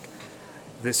 no, like,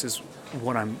 this is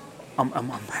what I'm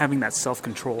having that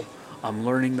self-control. I'm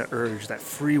learning the urge, that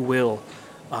free will.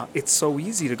 It's so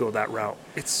easy to go that route.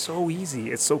 It's so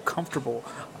easy. It's so comfortable.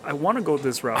 I want to go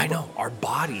this route. I know, our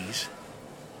bodies.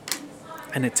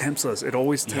 And it tempts us. It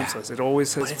always tempts us. It always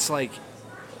says. But it's like,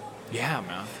 yeah,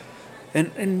 man.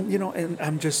 And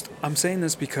I'm saying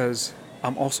this because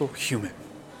I'm also human.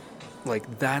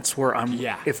 Like, that's where I'm.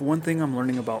 Yeah. If one thing I'm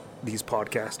learning about these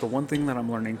podcasts, the one thing that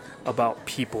I'm learning about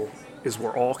people is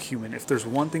we're all human. If there's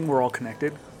one thing we're all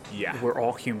connected, Yeah. we're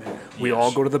all human. We Yes.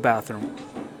 all go to the bathroom.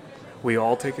 We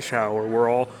all take a shower. We're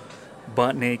all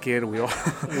butt naked. We all.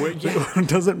 Yeah. It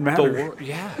doesn't matter.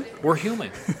 We're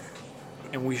human.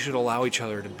 And we should allow each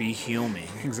other to be human.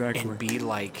 Exactly. And be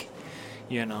like,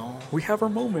 We have our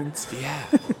moments. yeah,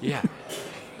 yeah.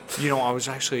 I was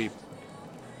actually,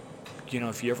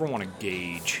 if you ever want to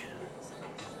gauge,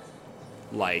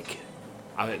 like,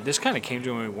 this kind of came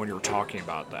to me when you were talking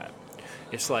about that.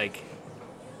 It's like,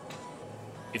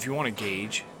 if you want to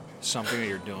gauge something that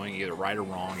you're doing, either right or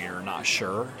wrong, and you're not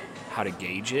sure how to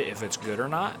gauge it, if it's good or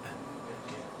not,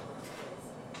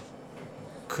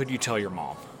 could you tell your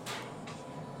mom?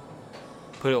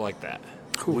 Put it like that.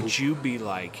 Ooh. Would you be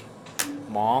like,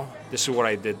 Mom, this is what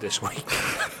I did this week?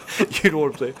 You know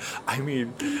what I'm saying? I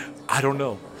mean, I don't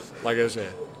know. Like I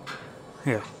said,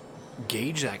 Yeah.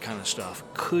 gauge that kind of stuff.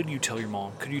 Could you tell your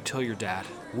mom? Could you tell your dad?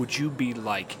 Would you be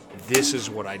like, this is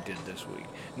what I did this week?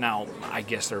 Now, I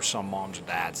guess there's some moms and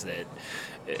dads that,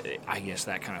 I guess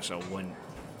that kind of stuff wouldn't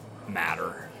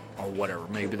matter or whatever.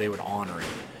 Maybe they would honor it.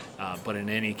 But in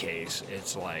any case,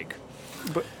 it's like,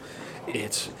 But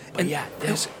it's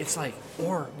like,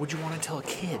 or would you want to tell a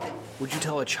kid? Would you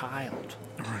tell a child?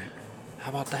 right. How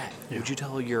about that? Yeah. Would you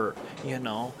tell your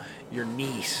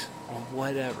niece or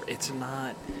whatever? It's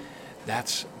not.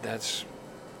 That's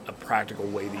a practical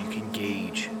way that you can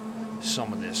gauge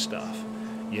some of this stuff.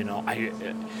 You know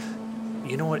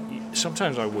what?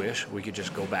 Sometimes I wish we could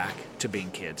just go back to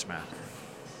being kids, man.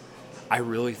 I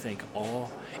really think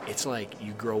it's like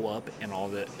you grow up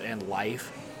and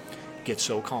life gets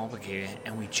so complicated,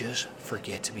 and we just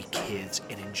forget to be kids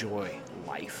and enjoy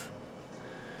life.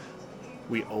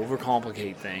 We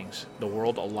overcomplicate things. The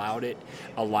world allowed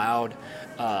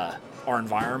our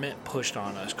environment pushed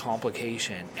on us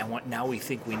complication, and now we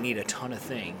think we need a ton of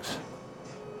things.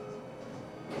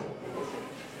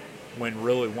 When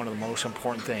really one of the most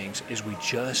important things is we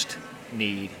just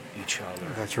need each other.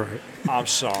 That's right. I'm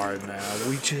sorry, man.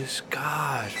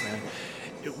 Gosh, man.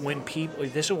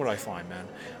 This is what I find, man.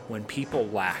 When people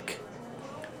lack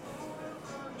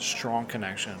strong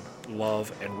connection,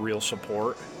 love, and real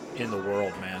support in the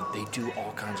world, man, they do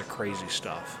all kinds of crazy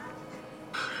stuff.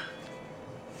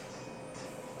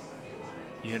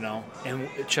 And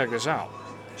check this out.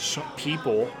 Some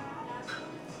people,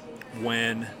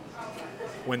 when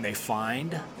they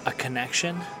find a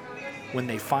connection, when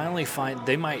they finally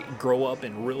they might grow up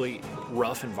in really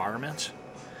rough environments,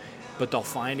 but they'll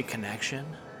find a connection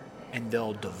and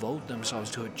they'll devote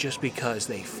themselves to it just because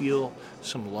they feel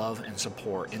some love and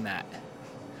support in that.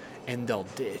 And they'll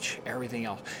ditch everything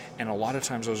else. And a lot of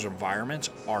times those environments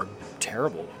are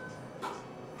terrible.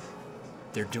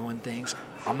 They're doing things.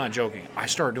 I'm not joking. I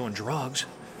started doing drugs.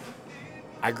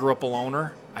 I grew up a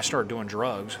loner. I started doing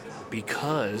drugs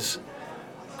because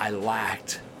I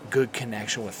lacked good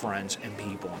connection with friends and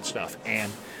people and stuff.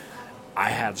 And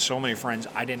I had so many friends,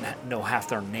 I didn't know half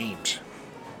their names.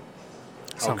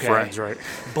 Some friends, right?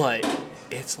 But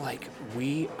it's like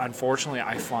unfortunately,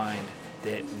 I find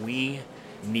that we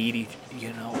need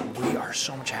we are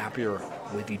so much happier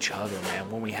with each other,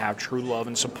 man, when we have true love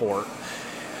and support.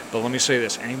 But let me say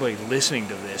this, anybody listening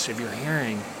to this, if you're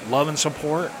hearing love and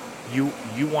support, you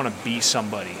want to be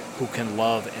somebody who can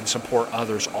love and support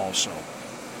others also.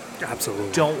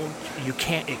 Absolutely. You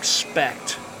can't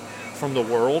expect from the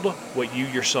world what you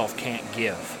yourself can't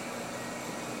give.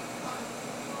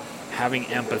 Having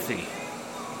empathy.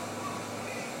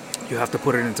 You have to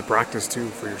put it into practice too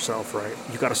for yourself, right?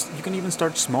 You can even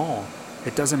start small.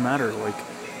 It doesn't matter. Like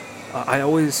I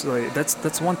always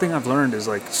that's one thing I've learned is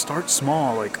like start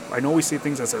small. Like I know we see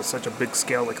things as such a big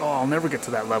scale. Like, oh, I'll never get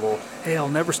to that level. Hey, I'll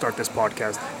never start this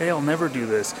podcast. Hey, I'll never do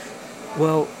this.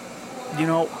 Well,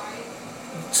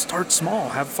 start small.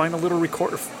 Find a little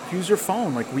recorder. Use your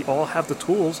phone. Like we all have the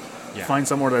tools. Yeah. Find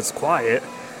somewhere that's quiet.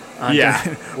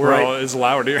 We're all as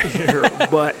loud here.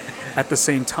 But at the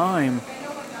same time,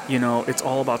 it's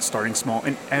all about starting small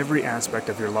in every aspect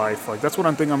of your life. Like that's what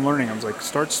I'm learning. I'm like,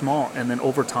 start small, and then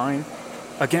over time,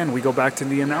 again, we go back to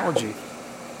the analogy.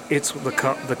 It's the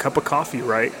cup of coffee,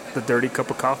 right? The dirty cup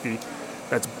of coffee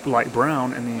that's light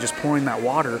brown, and then you're just pouring that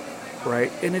water,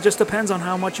 right? And it just depends on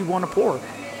how much you want to pour.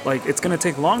 Like it's gonna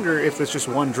take longer if there's just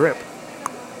one drip.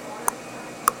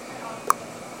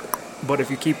 But if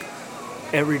you keep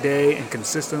every day and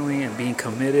consistently and being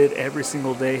committed every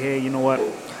single day, hey, you know what?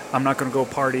 I'm not going to go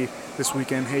party this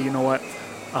weekend. Hey, you know what?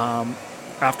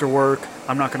 After work,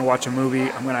 I'm not going to watch a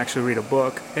movie. I'm going to actually read a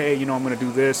book. Hey, I'm going to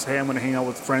do this. Hey, I'm going to hang out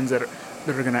with friends that are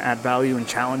going to add value and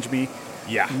challenge me.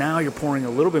 Yeah. Now you're pouring a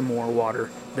little bit more water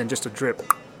than just a drip.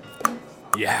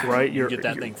 Yeah. Right? You get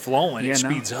that thing flowing. It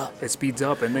speeds up. It speeds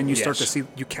up. And then you start to see,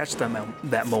 you catch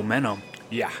that momentum.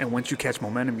 Yeah. And once you catch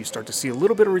momentum, you start to see a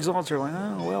little bit of results. You're like,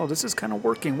 oh, well, this is kind of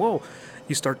working. Whoa.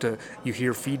 You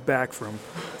hear feedback from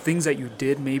things that you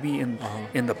did maybe in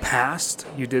the past.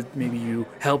 You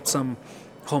helped some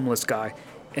homeless guy,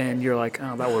 and you're like,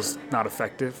 oh, that was not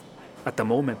effective at the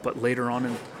moment. But later on,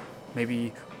 in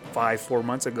maybe 4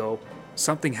 months ago,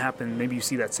 something happened. Maybe you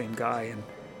see that same guy, and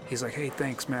he's like, hey,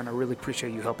 thanks, man. I really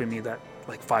appreciate you helping me that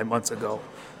like 5 months ago,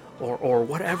 or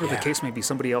whatever the case may be.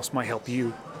 Somebody else might help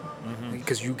you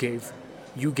because you gave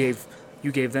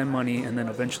them money, and then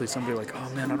eventually somebody like, oh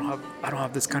man, I don't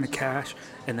have this kind of cash,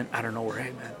 and then I don't know where,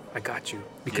 hey man, I got you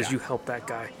because you helped that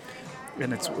guy,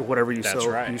 and it's whatever you sow,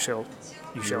 right. you shall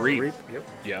reap.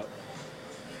 Yep.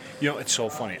 Yep. It's so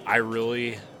funny. I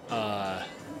really,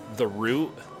 the root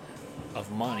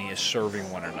of money is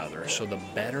serving one another. So the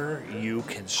better you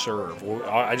can serve.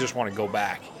 I just want to go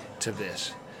back to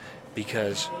this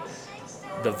because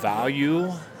the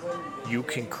value you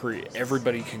can create,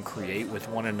 everybody can create with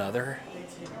one another,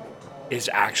 is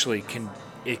actually can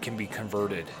be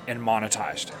converted and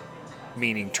monetized,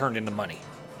 meaning turned into money.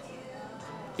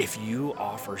 If you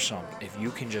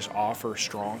can just offer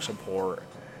strong support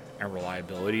and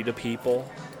reliability to people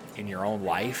in your own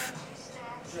life,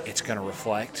 it's going to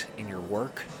reflect in your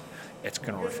work. It's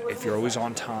going to if you're always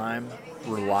on time,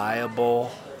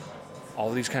 reliable,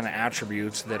 all these kind of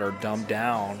attributes that are dumbed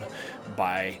down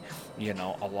by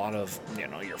a lot of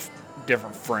your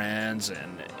different friends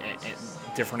and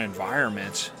different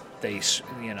environments, they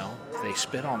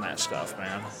spit on that stuff,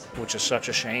 man, which is such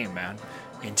a shame, man.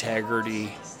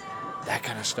 Integrity, that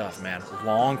kind of stuff, man.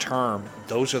 Long term,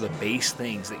 those are the base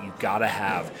things that you gotta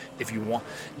have if you want.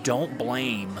 Don't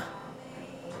blame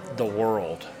the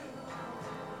world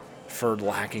for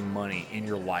lacking money in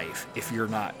your life if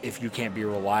you can't be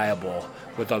reliable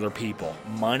with other people.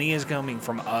 Money is coming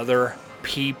from other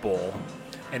people,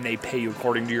 and they pay you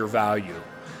according to your value.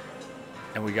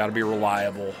 And we got to be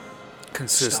reliable,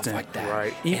 consistent, stuff like that,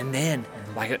 right? And then,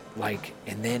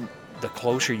 and then the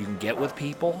closer you can get with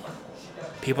people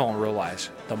don't realize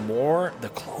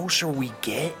the closer we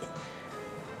get,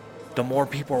 the more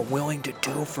people are willing to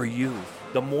do for you.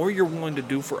 The more you're willing to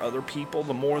do for other people,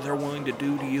 the more they're willing to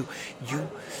do to you. You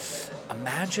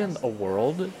imagine a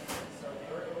world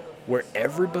where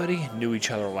everybody knew each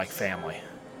other like family.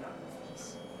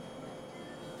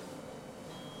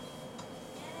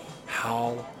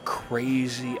 How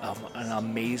crazy of an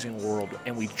amazing world,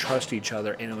 and we trust each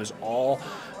other, and it was all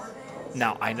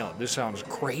Now, I know this sounds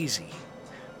crazy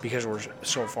because we're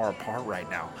so far apart right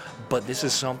now, but this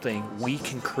is something we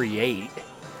can create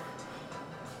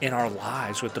in our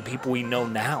lives with the people we know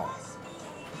now.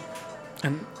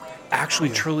 And Actually,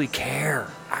 truly care.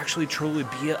 Actually, truly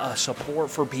be a support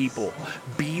for people.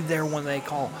 Be there when they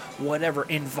call. Whatever.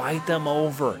 Invite them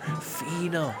over.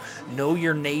 Feed them. Know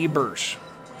your neighbors.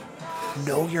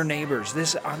 Know your neighbors.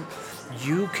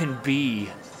 You can be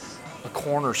a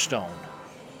cornerstone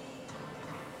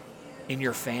in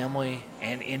your family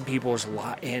and in people's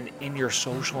life and in your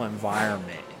social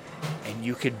environment, and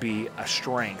you could be a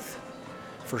strength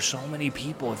for so many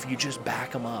people if you just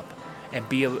back them up and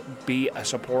be a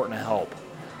support and a help.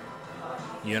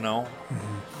 You know,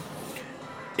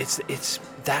 it's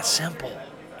that simple.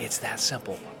 It's that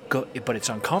simple. But it's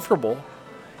uncomfortable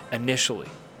initially.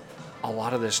 A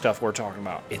lot of this stuff we're talking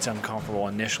about, it's uncomfortable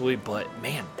initially, but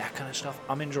man, that kind of stuff,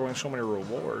 I'm enjoying so many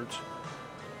rewards.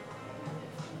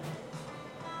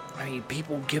 I mean,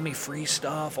 people give me free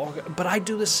stuff, but I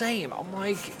do the same. I'm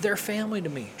like, they're family to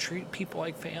me. Treat people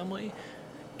like family,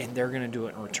 and they're going to do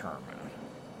it in return, man.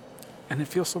 And it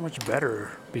feels so much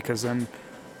better because then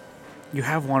you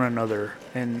have one another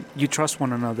and you trust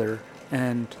one another.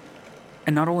 And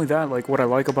not only that, like what I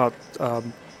like about a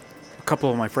couple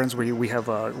of my friends, we have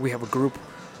a group,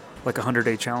 like a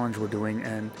 100-day challenge we're doing.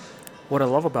 And what I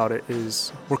love about it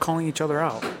is we're calling each other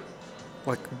out,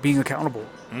 like being accountable.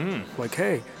 Like,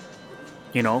 hey,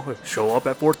 show up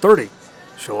at 4:30,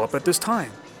 show up at this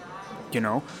time,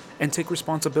 and take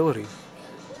responsibility.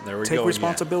 There we go. Take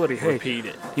responsibility. Again. Hey, repeat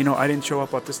it. I didn't show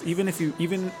up at this. Even if you,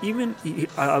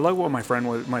 I like what my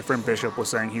friend Bishop was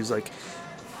saying. He's like,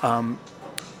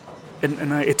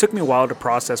 it took me a while to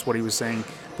process what he was saying,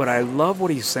 but I love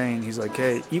what he's saying. He's like,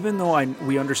 hey, even though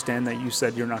we understand that you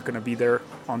said you're not going to be there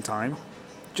on time,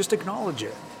 just acknowledge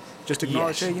it. Just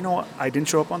acknowledge, Yes. hey, you know what? I didn't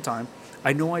show up on time.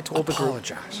 I know I told the group.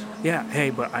 Apologize. Yeah, hey,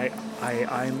 but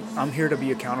I'm here to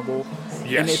be accountable.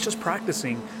 Yes. And it's just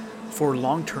practicing for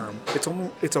long term.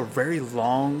 It's a very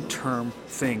long term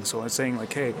thing. So I'm saying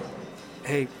like,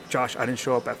 hey, Josh, I didn't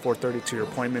show up at 4:30 to your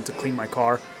appointment to clean my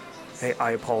car. Hey,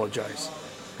 I apologize.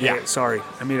 Yeah. Hey, sorry,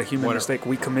 I made a human mistake.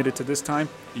 We committed to this time.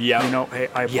 Yeah. Hey,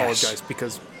 I Yes. apologize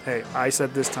because hey, I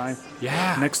said this time.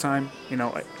 Yeah. Next time,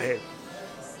 hey.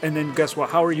 And then guess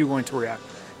what? How are you going to react?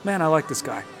 Man, I like this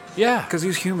guy. Yeah. Because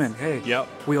he's human. Hey. Yep.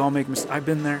 We all make mistakes. I've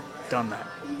been there, done that.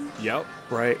 Yep.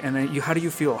 Right. And then how do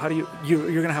you feel? How do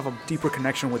you're gonna have a deeper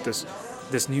connection with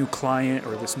this new client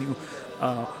or this new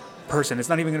person. It's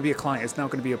not even gonna be a client. It's now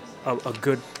gonna be a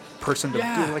good person to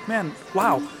do. Like, man,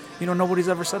 wow. Nobody's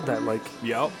ever said that. Like,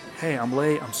 Yep. hey, I'm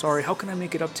late. I'm sorry. How can I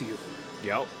make it up to you?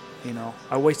 Yep.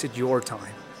 I wasted your time.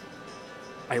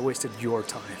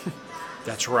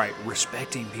 That's right.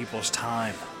 Respecting people's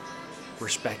time.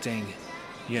 Respecting,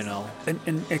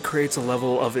 And it creates a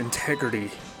level of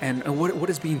integrity. And what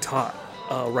is being taught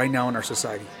right now in our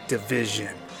society?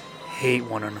 Division, hate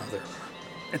one another,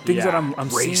 and things that I'm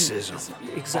racism,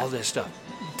 seeing. Exactly. all this stuff.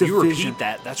 Division. You repeat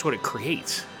that, that's what it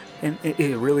creates. And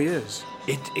it really is.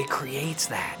 It creates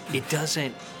that. It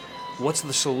doesn't. What's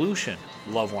the solution?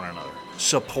 Love one another.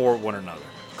 Support one another.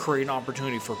 Create an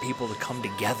opportunity for people to come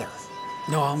together.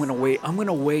 No, I'm gonna wait. I'm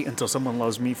gonna wait until someone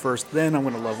loves me first. Then I'm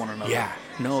gonna love one another. Yeah.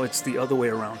 No, it's the other way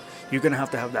around. You're gonna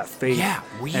have that faith. Yeah,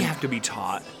 we have to be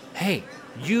taught. Hey,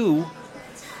 you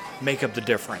make up the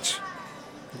difference.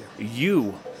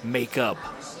 You make up.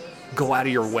 Go out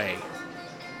of your way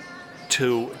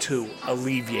to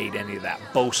alleviate any of that.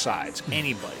 Both sides,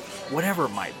 anybody, whatever it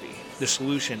might be. The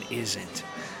solution isn't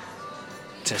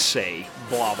to say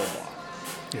blah blah blah.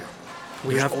 Yeah.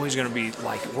 We're always going to be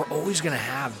we're always going to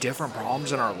have different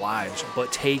problems in our lives,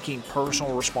 but taking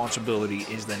personal responsibility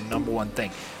is the number one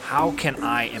thing. How can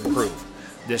I improve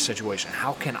this situation?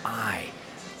 How can I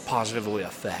positively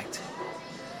affect?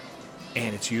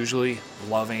 And it's usually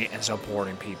loving and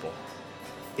supporting people.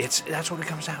 That's what it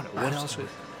comes down to. What else?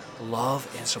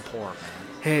 Love and support,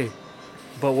 man. Hey,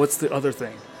 but what's the other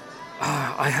thing?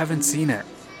 I haven't seen it.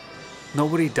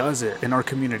 Nobody does it in our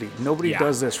community. Nobody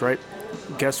does this, right?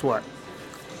 Guess what?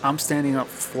 I'm standing up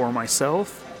for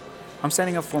myself.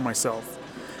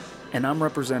 And I'm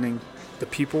representing the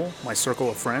people, my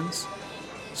circle of friends.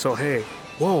 So, hey,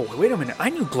 whoa, wait a minute. I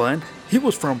knew Glenn. He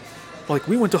was from,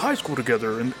 we went to high school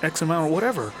together and X amount or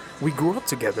whatever. We grew up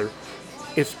together.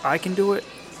 If I can do it,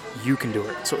 you can do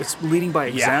it. So it's leading by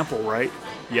example, right?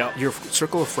 Yeah. Your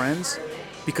circle of friends.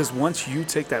 Because once you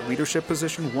take that leadership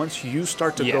position, once you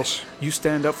start to go, you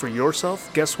stand up for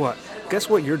yourself, guess what? Guess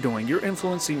what you're doing? You're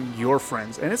influencing your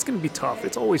friends. And it's going to be tough.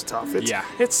 It's always tough.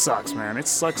 It sucks, man. It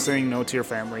sucks saying no to your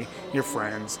family, your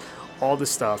friends, all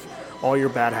this stuff, all your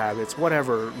bad habits,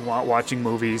 whatever, watching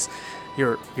movies,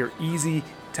 your easy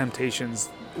temptations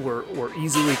were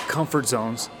easily comfort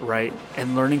zones, right?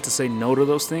 And learning to say no to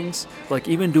those things. Like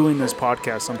even doing this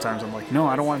podcast, sometimes I'm like, no,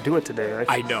 I don't want to do it today.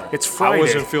 I know. It's Friday. I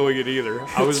wasn't feeling it either.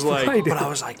 I was like, Friday. but I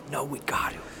was like, no, we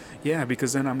got to. Yeah,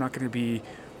 because then I'm not going to be.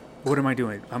 What am I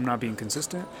doing? I'm not being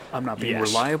consistent. I'm not being Yes.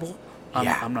 reliable.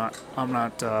 Yeah. I'm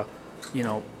not. You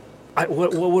know,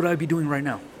 what would I be doing right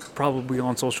now? Probably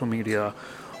on social media,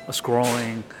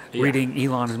 scrolling, Yeah. reading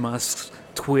Elon Musk's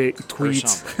Or tweets.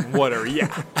 something. Whatever. Yeah.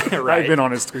 Right. I've been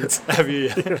on his tweets. Have you?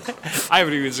 I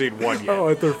haven't even seen one yet.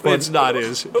 Oh, they're fun. It's not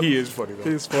his. He is funny though.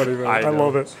 He's funny, man. I I know.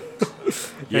 love it.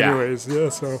 Yeah. Anyways, yeah.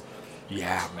 So,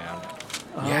 Yeah,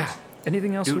 man. Yeah.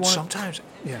 anything else you Dude, want? sometimes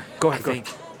Yeah. Go I ahead. Go think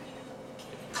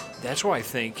that's why I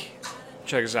think.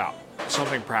 Check this out.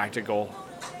 Something practical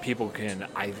people can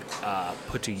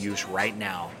put to use right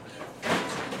now.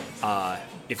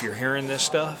 If you're hearing this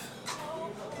stuff,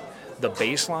 the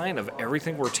baseline of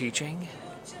everything we're teaching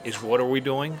is what are we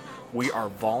doing? We are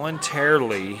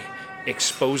voluntarily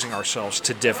exposing ourselves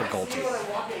to difficulty.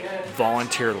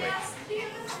 Voluntarily.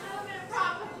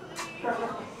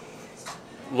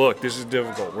 Look, this is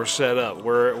difficult. We're set up.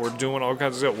 We're doing all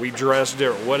kinds of stuff. We dress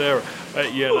different, whatever.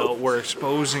 We're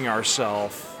exposing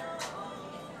ourselves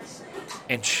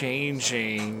and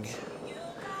changing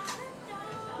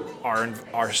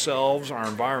ourselves, our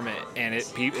environment, and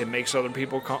it makes other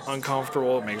people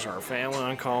uncomfortable. It makes our family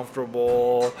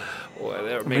uncomfortable.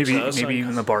 Whatever. It makes maybe us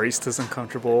even the barista's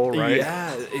uncomfortable, right?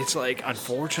 Yeah, it's like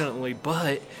unfortunately,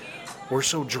 but we're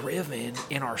so driven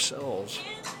in ourselves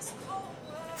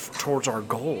towards our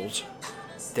goals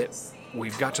that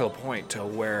we've got to a point to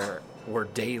where we're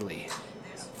daily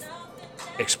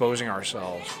exposing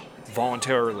ourselves,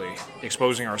 voluntarily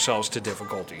exposing ourselves to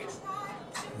difficulty.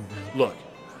 Look,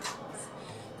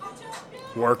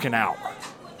 working out,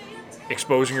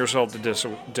 exposing yourself to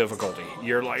difficulty.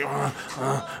 You're like,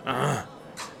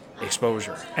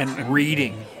 exposure. And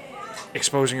reading,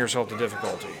 exposing yourself to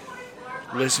difficulty.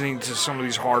 Listening to some of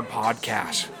these hard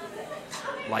podcasts.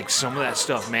 Like some of that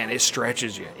stuff, man, it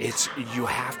stretches you. You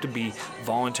have to be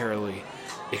voluntarily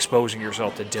exposing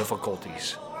yourself to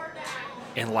difficulties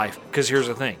in life. Because here's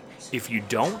the thing. If you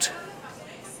don't,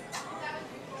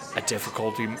 a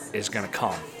difficulty is going to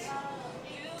come.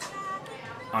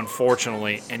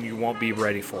 Unfortunately, and you won't be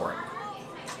ready for it.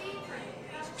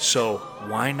 So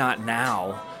why not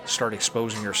now start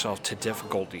exposing yourself to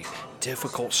difficulty,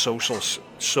 difficult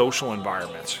social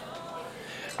environments?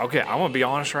 Okay, I'm going to be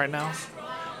honest right now.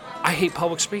 I hate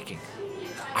public speaking.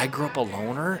 I grew up a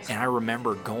loner, and I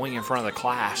remember going in front of the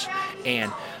class,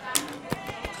 and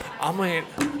I'm like,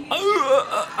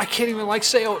 I can't even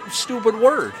say a stupid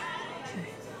word.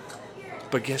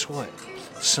 But guess what?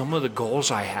 Some of the goals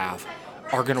I have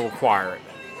are going to require it.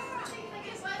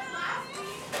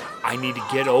 I need to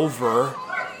get over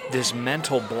this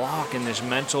mental block and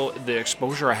the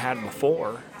exposure I had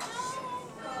before.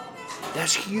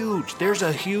 That's huge. There's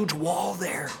a huge wall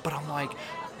there. But I'm like,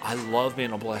 I love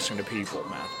being a blessing to people,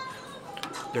 man.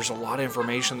 There's a lot of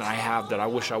information that I have that I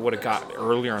wish I would have got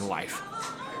earlier in life.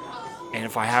 And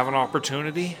if I have an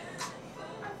opportunity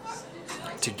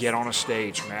to get on a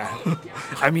stage, man.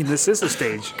 I mean, this is a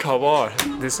stage. Come on.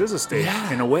 This is a stage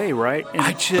Yeah. in a way, right?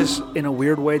 And in a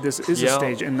weird way, this is a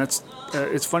stage, and that's.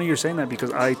 It's funny you're saying that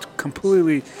because I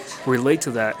completely relate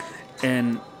to that,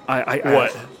 and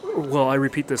What? Well, I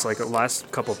repeat this like the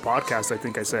last couple of podcasts. I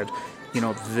think I said,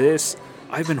 this.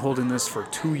 I've been holding this for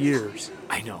 2 years,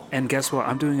 I know. and guess what?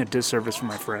 I'm doing a disservice for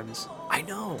my friends I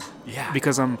know. Yeah.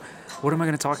 because what am I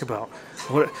going to talk about?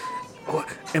 What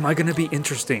am I going to be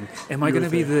interesting? Am I going to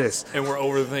be this? And we're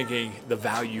overthinking the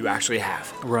value you actually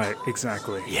have. Right,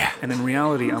 exactly. Yeah. And in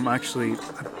reality, I'm actually,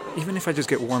 even if I just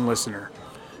get one listener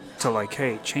to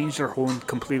hey, change their whole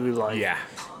completely life. Yeah.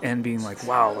 And being like,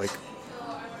 wow,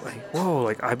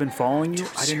 whoa, I've been following you.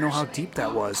 I didn't know how deep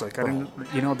that was. I didn't,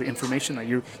 the information that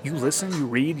you listen, you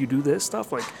read, you do this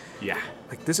stuff. Yeah.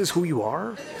 This is who you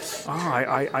are.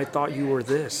 I thought you were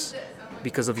this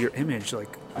because of your image.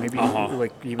 Maybe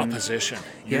even a position.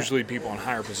 Yeah. Usually people in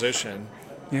higher position,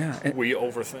 yeah. we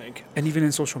overthink. And even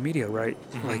in social media, right?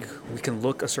 We can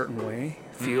look a certain way,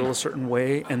 feel a certain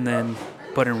way, and then,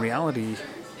 but in reality,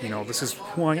 this is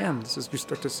who I am. This is, you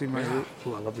start to see my,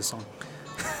 ooh, I love this song.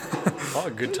 Oh,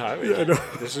 good timing. Yeah, I know.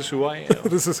 This is who I am.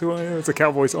 This is who I am. It's a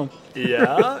cowboy song.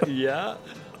 Yeah, yeah.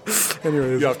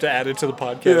 Anyways. You have to add it to the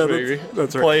podcast, Yeah, baby.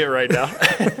 that's right. Play it right now.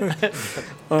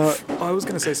 I was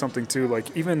going to say something too,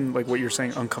 even what you're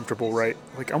saying, uncomfortable, right?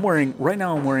 I'm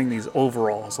wearing these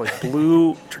overalls,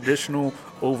 blue traditional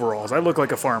overalls. I look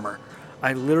like a farmer.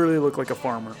 I literally look like a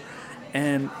farmer.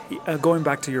 And going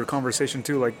back to your conversation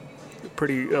too, like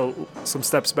pretty some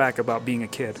steps back about being a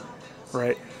kid,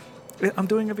 right? I'm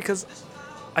doing it because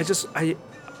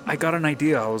I got an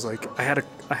idea. I was like,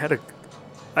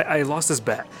 I lost this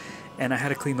bet, and I had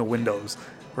to clean the windows,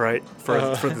 right, for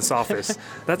this office.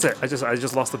 That's it. I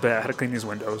just lost the bet. I had to clean these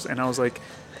windows, and I was like,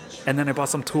 and then I bought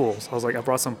some tools. I was like, I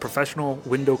brought some professional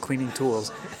window cleaning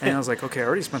tools, and I was like, okay, I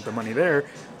already spent the money there.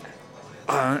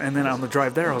 And then on the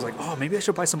drive there, I was like, oh, maybe I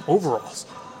should buy some overalls,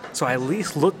 so I at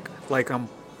least look like I'm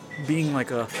being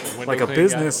like a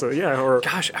business, or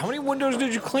Gosh, how many windows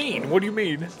did you clean? What do you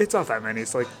mean? it's not that many.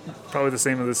 It's like probably the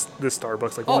same as this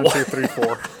Starbucks, like 1, 2, 3,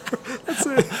 4. That's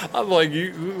it. I'm like,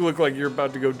 you look like you're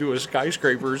about to go do a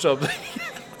skyscraper or something.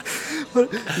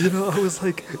 But I was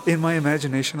like, in my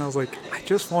imagination, I was like, I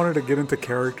just wanted to get into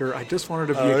character. I just wanted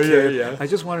to be a kid. yeah. I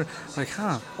just wanted, like,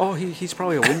 he's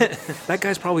probably that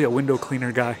guy's probably a window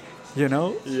cleaner guy,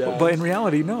 Yeah. But in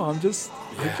reality, no,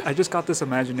 I just got this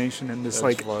imagination and this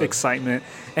That's fun. excitement,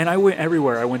 and I went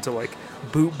everywhere. I went to like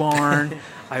Boot Barn.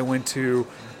 I went to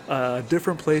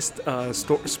different place,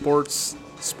 sportsman.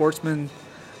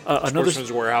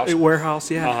 Sportsman's Warehouse? Warehouse,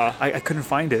 yeah. Uh-huh. I couldn't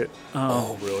find it.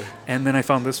 Oh, really? And then I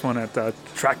found this one at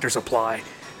Tractor Supply,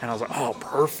 and I was like, oh,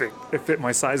 perfect. It fit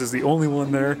my size. Is the only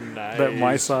one there that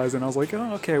my Nice. size, and I was like,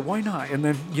 oh, okay, why not? And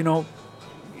then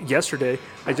yesterday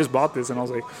I just bought this, and I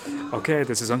was like, okay,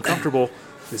 this is uncomfortable.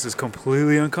 This is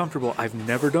completely uncomfortable. I've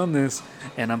never done this,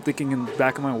 and I'm thinking in the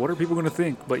back of my mind, what are people gonna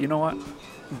think? But you know what?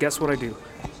 Guess what I do?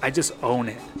 I just own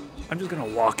it. I'm just gonna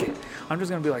walk it. I'm just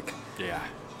gonna be like, Yeah.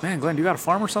 man, Glenn, do you got a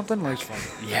farm or something? Like,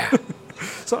 Yeah.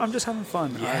 so I'm just having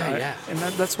fun. Yeah. And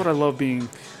that's what I love being.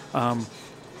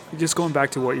 Just going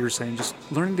back to what you were saying, just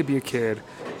learning to be a kid,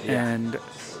 Yeah. and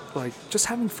like just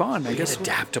having fun. I guess.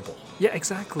 Adaptable. Yeah,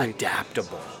 exactly.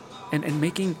 Adaptable. And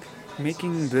making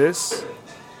this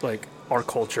like our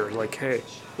culture. Like, hey,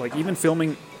 like even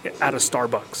filming at a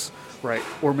Starbucks, right?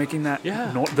 Or making that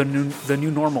Yeah. the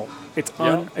new normal. It's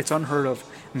Yeah. it's unheard of.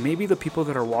 Maybe the people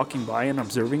that are walking by and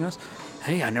observing us,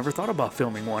 hey, I never thought about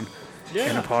filming one in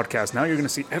Yeah. a podcast. Now you're going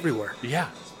to see everywhere, Yeah.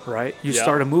 right? You Yeah.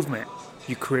 start a movement.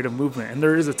 You create a movement. And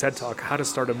there is a TED Talk, how to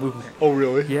start a movement. Oh,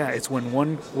 really? Yeah, it's when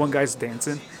one guy's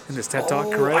dancing in this TED Talk,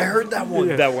 Oh, correct? I heard that one.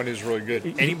 Yeah. That one is really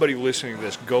good. Anybody listening to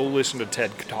this, go listen to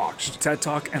TED Talks. TED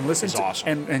Talk and listen It's to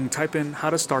awesome. and type in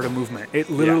how to start a movement. It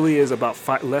literally is about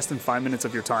less than 5 minutes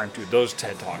of your time. Dude, those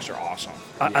TED Talks are awesome.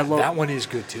 I love that one is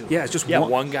good too. Yeah, it's just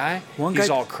one guy. one He's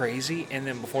guy- all crazy, and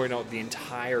then before you know it, the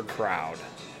entire crowd.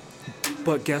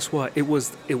 But guess what? It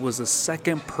was the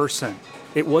second person.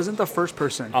 It wasn't the first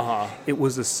person. Uh-huh. It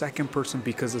was the second person,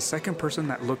 because the second person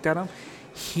that looked at him,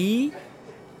 he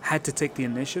had to take the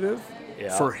initiative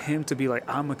Yeah. for him to be like,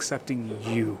 I'm accepting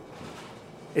you.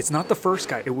 It's not the first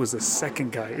guy. It was the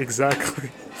second guy. Exactly.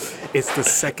 It's the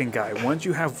second guy. Once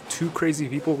you have two crazy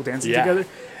people dancing Yeah. together,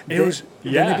 then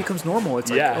yeah. it becomes normal.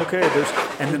 It's Yeah. like, okay,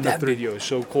 and then the That three. video is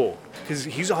so cool because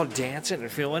he's all dancing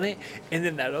and feeling it, and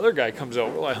then that other guy comes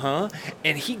over like, huh?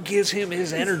 And he gives him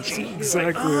his energy. He's like,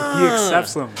 Exactly. He "Ah."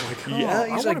 accepts them. Like, oh, Yeah, I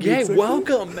he's wanna like, be "Hey, accepted."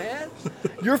 welcome, man.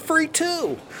 You're free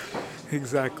too.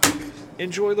 Exactly.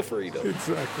 Enjoy the freedom."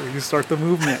 Exactly. You start the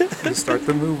movement. You start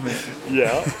the movement.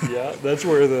 Yeah, that's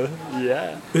where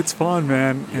It's fun,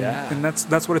 man. And, Yeah. and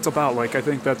that's what it's about. Like, I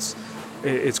think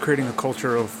it's creating a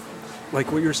culture of,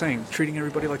 like what you're saying, treating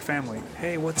everybody like family.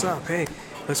 Hey, what's up? Hey,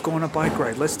 let's go on a bike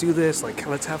ride. Let's do this. Like,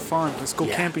 let's have fun. Let's go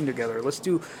Yeah. camping together. Let's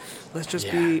just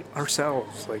Yeah. be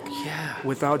ourselves. Like, Yeah.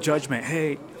 without judgment.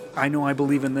 Hey, I know I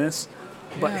believe in this,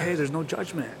 but Yeah. hey, there's no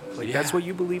judgment. Like, that's Yeah. what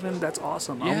you believe in. That's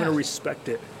awesome. I'm Yeah. gonna respect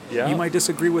it. Yeah. You might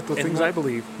disagree with the And things let- I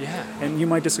believe. Yeah. And you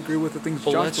might disagree with the things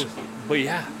But Josh let's, believes. but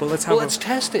yeah. But let's Well, have let's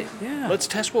test it. Yeah. Let's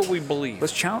test what we believe.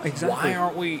 Let's challenge. Exactly. Why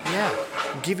aren't we? Yeah.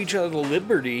 Give each other the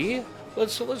liberty.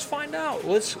 Let's find out.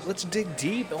 Let's dig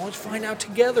deep and let's find out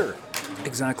together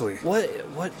Exactly.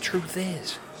 what truth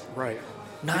is. Right.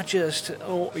 Not just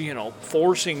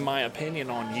forcing my opinion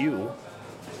on you.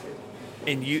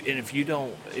 And if you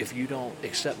don't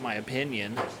accept my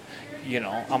opinion, I'm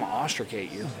gonna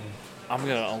ostracate you. I'm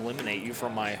gonna eliminate you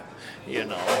from my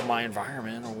my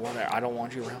environment or whatever. I don't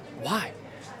want you around. Why?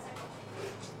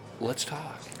 Let's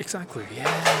talk. Exactly. Yeah.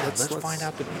 Let's find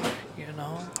out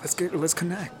Let's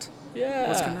connect. Yeah.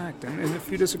 Let's connect. And if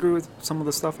you disagree with some of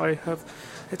the stuff I have,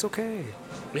 it's okay.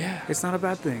 Yeah. It's not a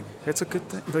bad thing. It's a good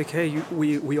thing. Like, hey,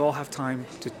 we all have time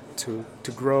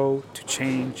to grow, to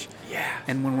change. Yeah.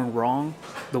 And when we're wrong,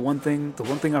 the one thing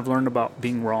I've learned about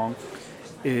being wrong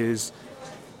is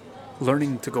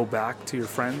learning to go back to your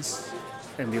friends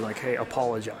and be like, hey,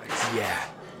 apologize. Yeah.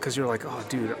 Because you're like, oh,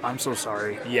 dude, I'm so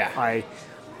sorry. Yeah.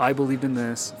 I believed in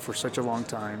this for such a long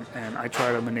time, and I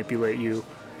try to manipulate you,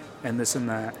 and this and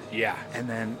that. Yeah. And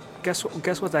then guess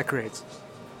what that creates?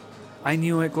 I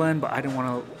knew it, Glenn, but I didn't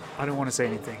want to say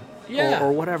anything. Yeah.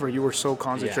 Or whatever. You were so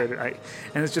concentrated. Yeah.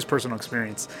 And it's just personal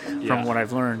experience Yeah. from what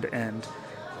I've learned.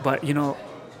 But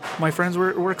my friends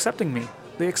were accepting me.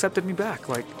 They accepted me back.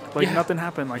 Like Yeah. nothing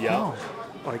happened. Like, Yeah. no.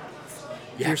 Like,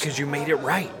 Yeah, because you made it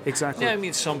right. exactly. Yeah, I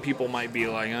mean, some people might be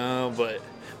like, oh, but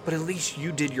at least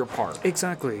you did your part.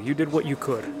 Exactly. You did what you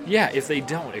could. Yeah, if they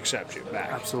don't accept you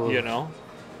back. Absolutely. You know?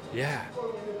 Yeah.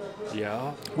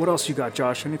 Yeah. What else you got,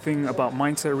 Josh? Anything about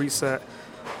mindset reset?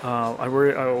 I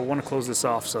want to close this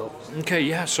off, so. Okay,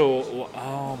 yeah, so,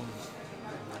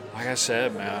 like I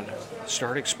said, man,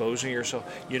 start exposing yourself.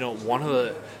 One of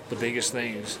the biggest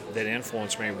things that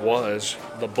influenced me was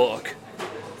the book,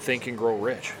 Think and Grow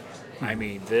Rich. I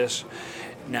mean,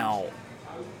 now,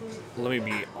 let me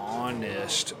be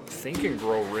honest, Think and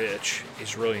Grow Rich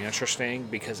is really interesting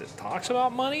because it talks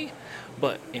about money,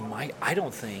 but I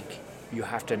don't think you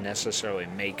have to necessarily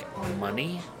make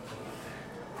money.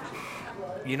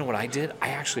 You know what I did? I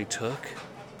actually took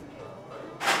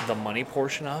the money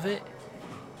portion of it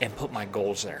and put my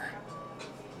goals there.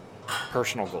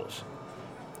 Personal goals.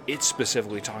 It's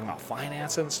specifically talking about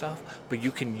finance and stuff, but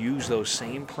you can use those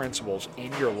same principles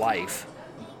in your life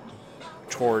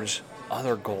towards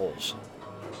other goals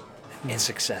and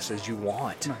successes you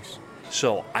want. Nice.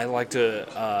 So I like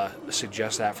to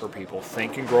suggest that for people.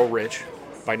 Think and Grow Rich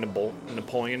by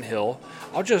Napoleon Hill.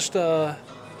 I'll just, here,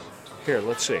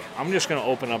 let's see. I'm just going to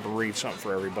open up and read something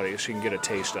for everybody so you can get a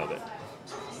taste of it.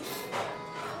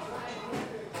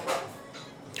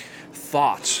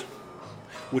 Thoughts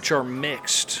which are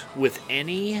mixed with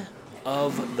any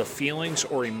of the feelings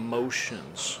or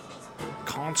emotions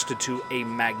constitute a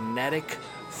magnetic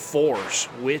force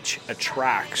which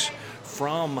attracts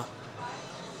from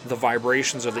the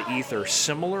vibrations of the ether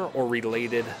similar or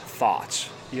related thoughts.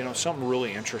 Something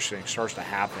really interesting starts to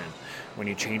happen when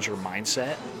you change your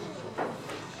mindset.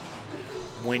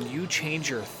 When you change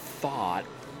your thought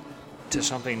to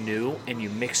something new and you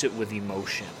mix it with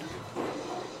emotion,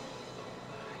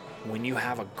 when you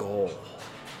have a goal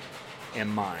in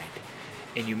mind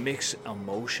and you mix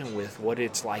emotion with what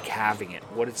it's like having it,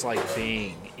 what it's like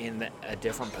being in a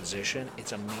different position,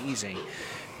 it's amazing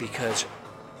because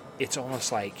it's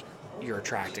almost like you're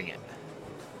attracting it.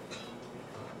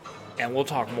 And we'll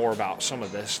talk more about some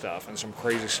of this stuff and some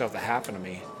crazy stuff that happened to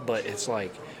me, but it's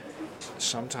like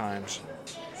sometimes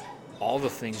all the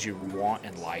things you want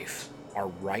in life are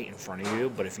right in front of you,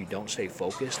 but if you don't stay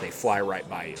focused, they fly right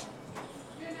by you.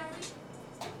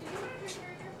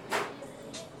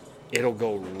 It'll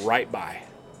go right by,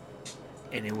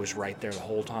 and it was right there the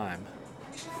whole time,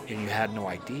 and you had no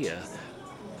idea.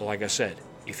 But like I said,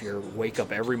 if you wake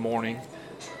up every morning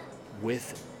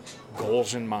with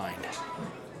goals in mind,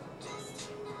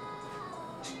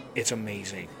 it's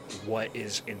amazing what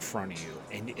is in front of you,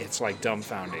 and it's like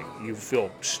dumbfounding. You feel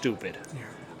stupid. Yeah.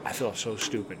 I feel so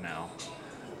stupid now.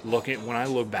 When I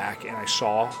look back and I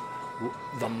saw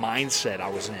the mindset I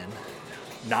was in,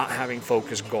 not having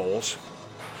focused goals,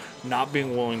 not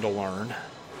being willing to learn,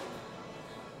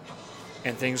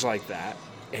 and things like that,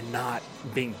 and not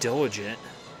being diligent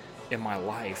in my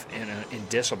life and in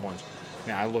disciplines.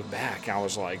 Man, I look back, I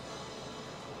was like,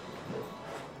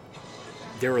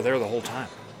 they were there the whole time.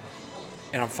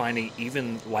 And I'm finding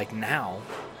even like now,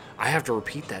 I have to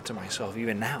repeat that to myself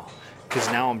even now, because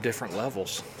now I'm different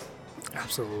levels.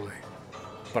 Absolutely.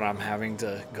 But I'm having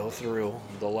to go through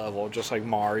the level, just like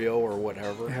Mario or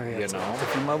whatever, Yeah, you it's know?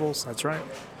 different levels. That's right.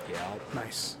 Yeah.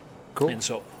 Nice. Cool. And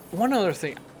so, one other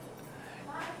thing,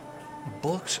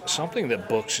 books, something that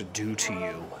books do to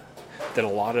you, that a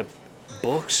lot of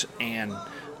books and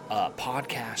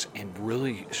podcasts and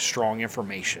really strong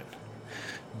information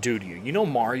do to you. You know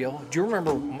Mario? Do you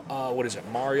remember, what is it,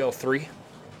 Mario 3?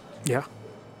 Yeah.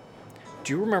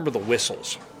 Do you remember the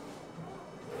whistles?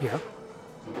 Yeah.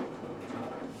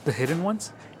 The hidden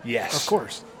ones? Yes. Of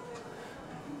course.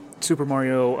 Super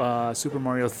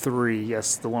Mario 3,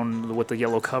 yes, the one with the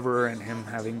yellow cover and him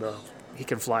having he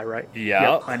can fly, right?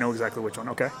 Yeah. Yep, I know exactly which one.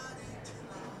 Okay.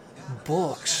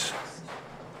 Books.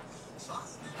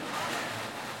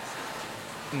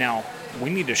 Now, we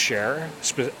need to share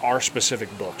our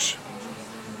specific books.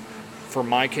 For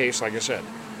my case, like I said,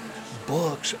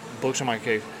 books in my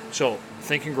case. So,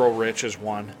 Think and Grow Rich is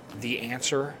one. The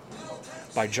Answer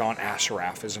by John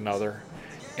Assaraf is another.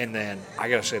 And then, I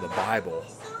gotta say, the Bible,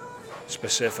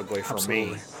 specifically for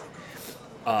Absolutely. me,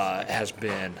 has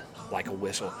been like a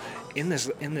whistle. In this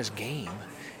game,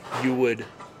 you would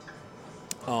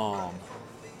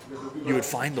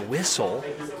find the whistle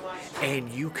and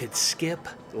you could skip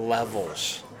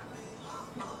levels.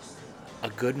 A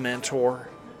good mentor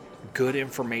good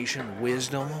information,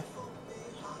 wisdom,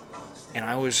 and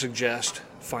I would suggest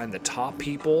find the top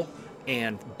people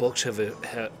and books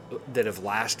that have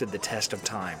lasted the test of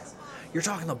time. You're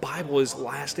talking the Bible has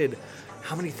lasted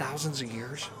how many thousands of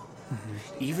years?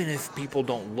 Even if people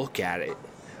don't look at it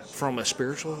from a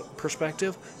spiritual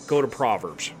perspective, go to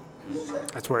Proverbs.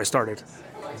 That's where I started.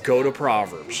 Go to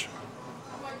Proverbs.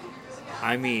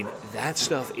 I mean, that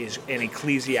stuff is in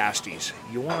Ecclesiastes.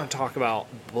 You want to talk about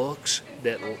books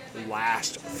that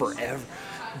last forever,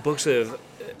 books that have,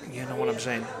 you know what I'm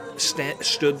saying,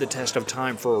 stood the test of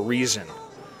time for a reason.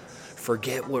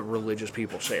 Forget what religious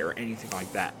people say or anything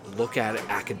like that. Look at it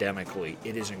academically.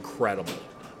 It is incredible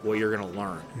what you're going to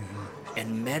learn.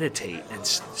 And meditate and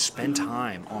spend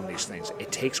time on these things.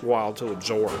 It takes a while to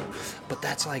absorb. But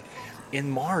that's like in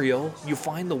Mario, you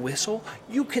find the whistle,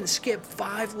 you can skip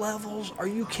 5 levels. Are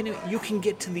you kidding? You can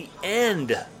get to the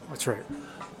end. That's right.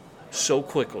 So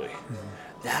quickly.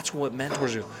 That's what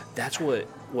mentors do. That's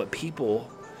what people,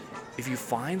 if you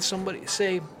find somebody,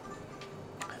 say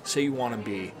you want to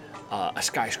be a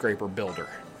skyscraper builder.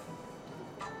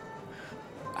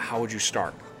 How would you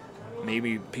start?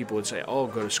 Maybe people would say, oh,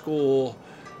 go to school,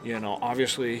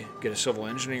 obviously get a civil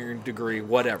engineering degree,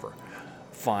 whatever.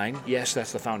 Fine, yes,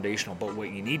 that's the foundational, but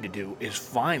what you need to do is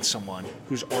find someone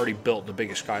who's already built the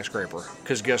biggest skyscraper.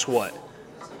 Because guess what?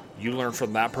 You learn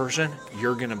from that person,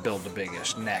 you're going to build the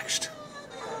biggest next.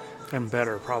 And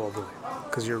better, probably.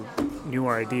 Because you're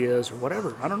newer ideas or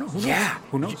whatever. I don't know.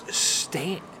 Who knows?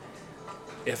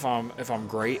 If I'm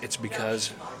great, it's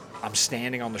because I'm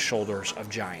standing on the shoulders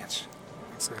of giants.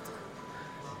 Exactly.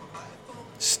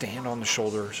 Stand on the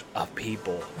shoulders of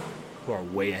people who are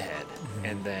way ahead,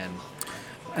 and then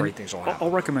great things will happen.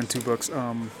 I'll recommend 2 books.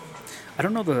 I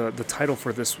don't know the title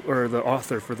for this, or the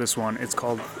author for this one. It's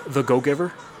called The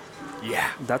Go-Giver. Yeah.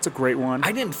 That's a great one.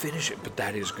 I didn't finish it, but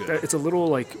that is good. It's a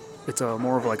little it's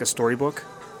more of like a storybook,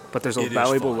 but there's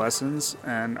valuable lessons,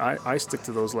 and I stick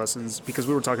to those lessons because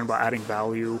we were talking about adding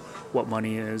value, what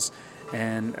money is,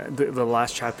 and the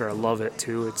last chapter, I love it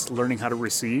too. It's learning how to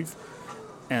receive.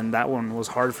 And that one was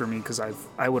hard for me because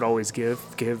I would always give,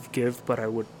 but I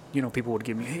would, people would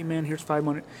give me, hey man, here's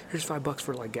 $5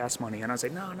 for like gas money, and I'd say,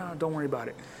 no, don't worry about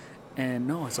it. And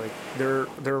no, it's like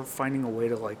they're finding a way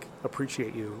to like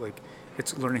appreciate you. Like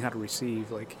it's learning how to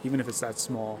receive, like even if it's that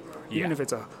small, even if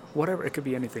it's a whatever, it could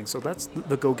be anything. So that's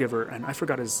the Go-Giver, and I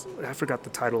forgot the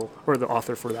title or the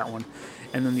author for that one.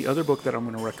 And then the other book that I'm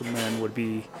going to recommend would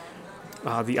be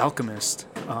The Alchemist.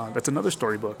 That's another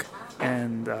storybook,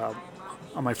 and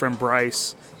my friend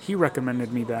Bryce, he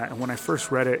recommended me that, and when I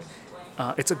first read it,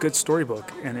 it's a good storybook,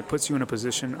 and it puts you in a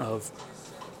position of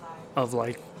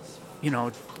like,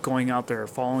 going out there,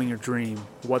 following your dream,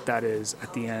 what that is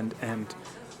at the end, and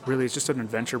really it's just an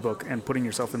adventure book, and putting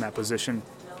yourself in that position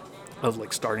of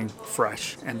like starting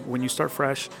fresh. And when you start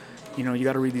fresh, you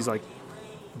got to read these like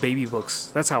baby books.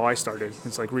 That's how I started.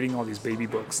 It's like reading all these baby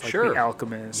books, like The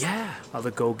Alchemist,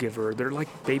 The Go-Giver. They're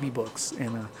like baby books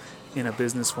in a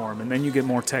business form, and then you get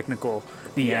more technical.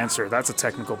 The Answer, that's a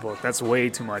technical book. That's way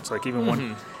too much. Like even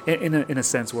one, in a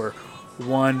sense where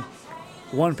one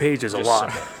page is a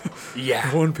lot.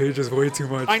 Yeah, 1 page is way too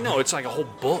much. I know, it's like a whole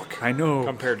book. I know,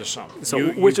 compared to some.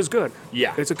 So which is good.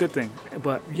 Yeah, it's a good thing.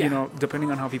 But depending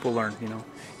on how people learn,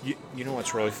 You know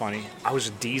what's really funny? I was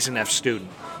a D's and F student.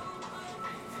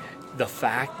 The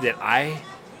fact that I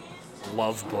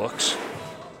love books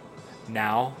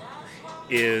now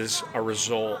is a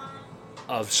result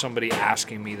of somebody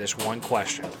asking me this one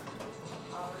question.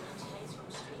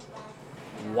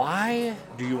 Why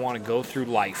do you want to go through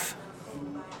life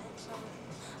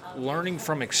learning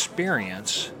from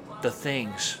experience the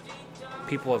things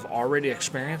people have already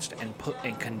experienced and put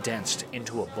and condensed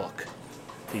into a book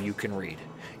that you can read?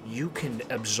 You can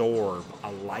absorb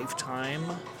a lifetime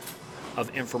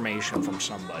of information from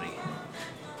somebody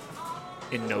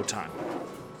in no time.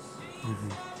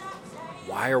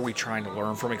 Why are we trying to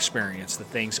learn from experience the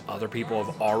things other people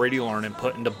have already learned and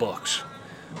put into books?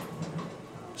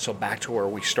 So back to where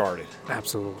we started.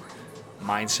 Absolutely.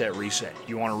 Mindset reset.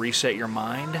 You want to reset your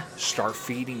mind? Start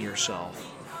feeding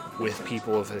yourself with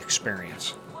people with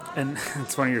experience. And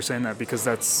it's funny you're saying that, because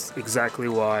that's exactly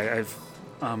why I've,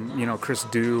 Chris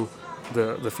Do,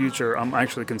 the future, I'm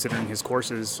actually considering his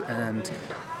courses, and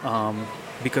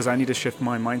because I need to shift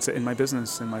my mindset in my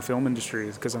business, in my film industry,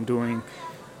 because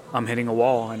I'm hitting a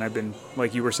wall, and I've been,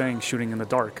 like you were saying, shooting in the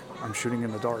dark. I'm shooting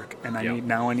in the dark, and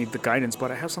I need the guidance,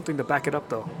 but I have something to back it up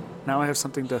though. Now I have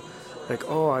something to, like,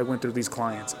 I went through these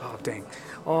clients. Oh, dang.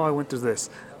 I went through this.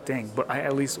 Dang. But I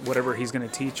at least, whatever he's going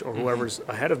to teach, or whoever's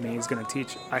ahead of me is going to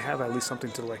teach, I have at least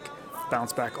something to like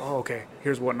bounce back. Oh, okay,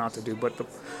 here's what not to do. But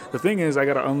the thing is, I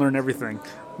got to unlearn everything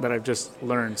that I've just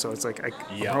learned. So it's like I'm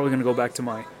probably going to go back to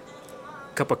my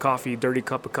dirty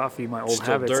cup of coffee, my old Still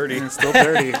habits. dirty. And it's still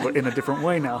dirty, but in a different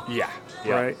way now. Yeah.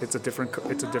 Right? It's a different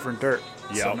dirt.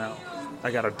 So Yep. now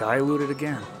I got to dilute it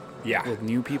again. Yeah. With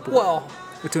new people. Well,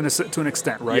 to an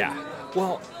extent, right? yeah.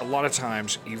 Well, a lot of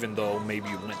times, even though maybe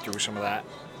you went through some of that,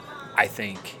 I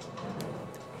think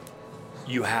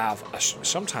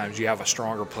sometimes you have a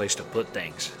stronger place to put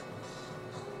things.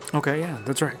 Okay, yeah,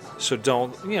 that's right. So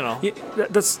don't, Yeah,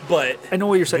 that's. but I know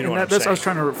what you're saying. you know and what that's I'm I was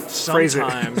trying to phrase it.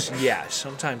 sometimes, yeah,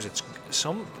 sometimes it's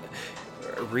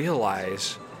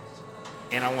realize,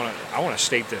 and I want to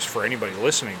state this for anybody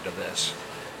listening to this,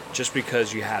 just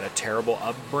because you had a terrible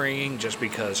upbringing, just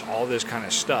because all this kind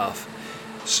of stuff,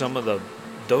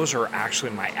 those are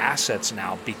actually my assets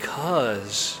now,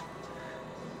 because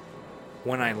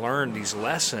when I learn these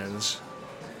lessons,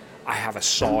 I have a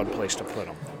solid place to put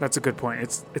them. That's a good point.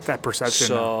 It's that perception.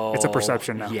 So now. It's a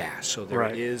perception now. Yeah, so there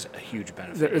Right. is a huge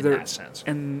benefit in that sense.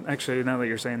 And actually, now that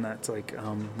you're saying that, it's like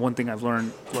one thing I've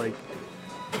learned, like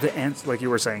the answer, like you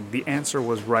were saying, the answer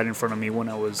was right in front of me when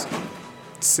I was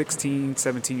 16,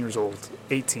 17 years old,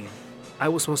 18. I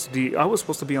was supposed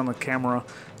to be on the camera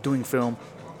doing film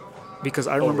because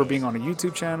I remember being on a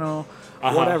YouTube channel,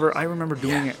 whatever. I remember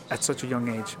doing it at such a young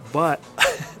age. But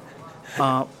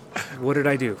what did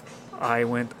I do? I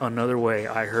went another way.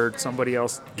 I heard somebody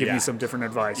else give me some different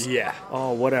advice. Yeah.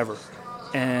 Oh, whatever.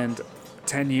 And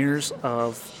 10 years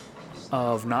of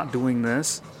not doing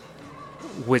this,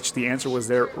 which the answer was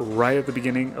there right at the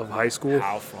beginning of high school.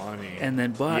 How funny. And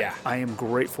then, Yeah. I am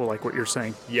grateful, like what you're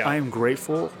saying. Yeah. I am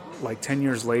grateful, like 10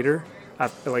 years later,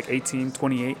 after like 18,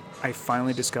 28, I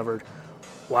finally discovered,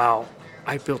 wow,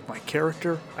 I built my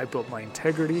character, I built my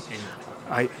integrity.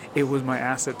 It was my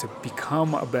asset to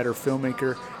become a better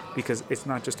filmmaker, because it's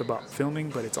not just about filming,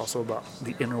 but it's also about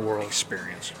the inner world.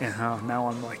 Experience. And how now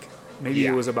I'm like, maybe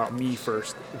it was about me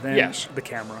first, then the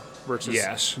camera,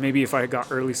 versus maybe if I got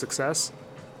early success,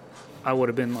 I would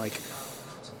have been like,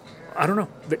 I don't know.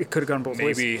 It could have gone both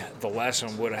ways. Maybe the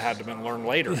lesson would have had to been learned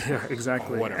later. Yeah,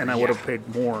 exactly. Whatever, And I would have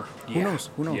paid more. Yeah. Who knows?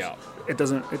 Who knows? Yeah. It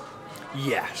doesn't.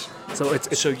 Yes. So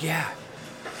it's So yeah.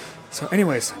 so.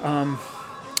 Anyways,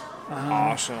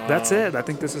 Awesome. that's it. I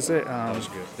think this is it. That was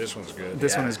good. This one's good.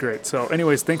 This one is great. So,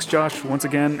 anyways, thanks, Josh, once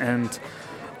again, and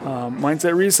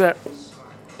Mindset Reset.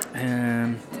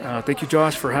 And thank you,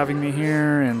 Josh, for having me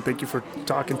here, and thank you for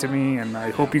talking to me. And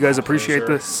I hope you guys appreciate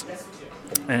this.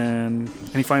 And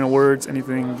any final words,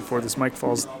 anything before this mic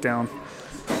falls down?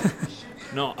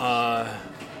 No,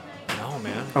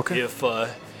 man. Okay. If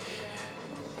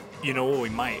you know what we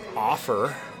might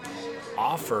offer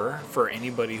for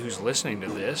anybody who's listening to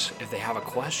this, if they have a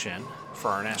question for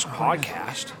our next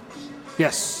podcast,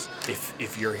 Yes.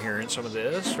 if you're hearing some of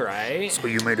this, right? So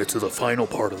you made it to the final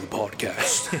part of the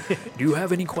podcast. Do you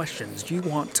have any questions you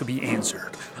want to be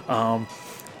answered? I'm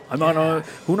not.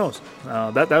 Who knows?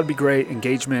 That would be great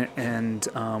engagement. And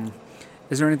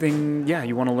is there anything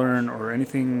you want to learn, or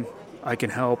anything I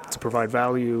can help to provide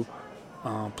value?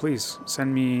 Please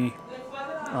send me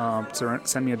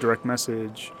a direct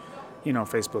message.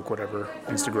 Facebook, whatever,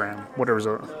 Instagram, whatever's.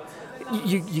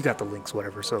 You got the links,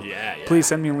 whatever. So Yeah. please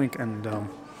send me a link and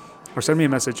or send me a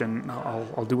message, and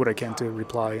I'll do what I can to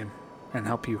reply and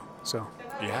help you. So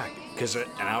Yeah, because an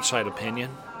outside opinion,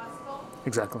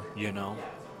 exactly.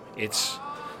 it's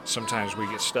sometimes we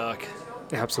get stuck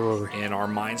Absolutely. in our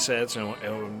mindsets,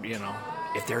 and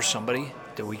if there's somebody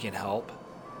that we can help,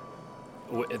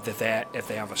 if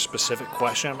they have a specific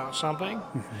question about something,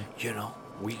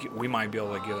 we might be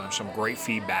able to give them some great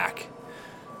feedback,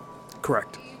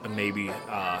 Correct. and maybe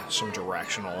some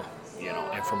directional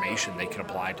information they can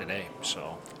apply today.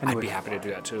 So I'd Anyway. be happy to do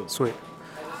that too. Sweet.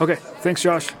 Okay. Thanks,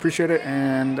 Josh. Appreciate it.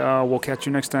 And we'll catch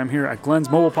you next time here at Glenn's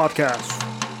Mobile Podcast.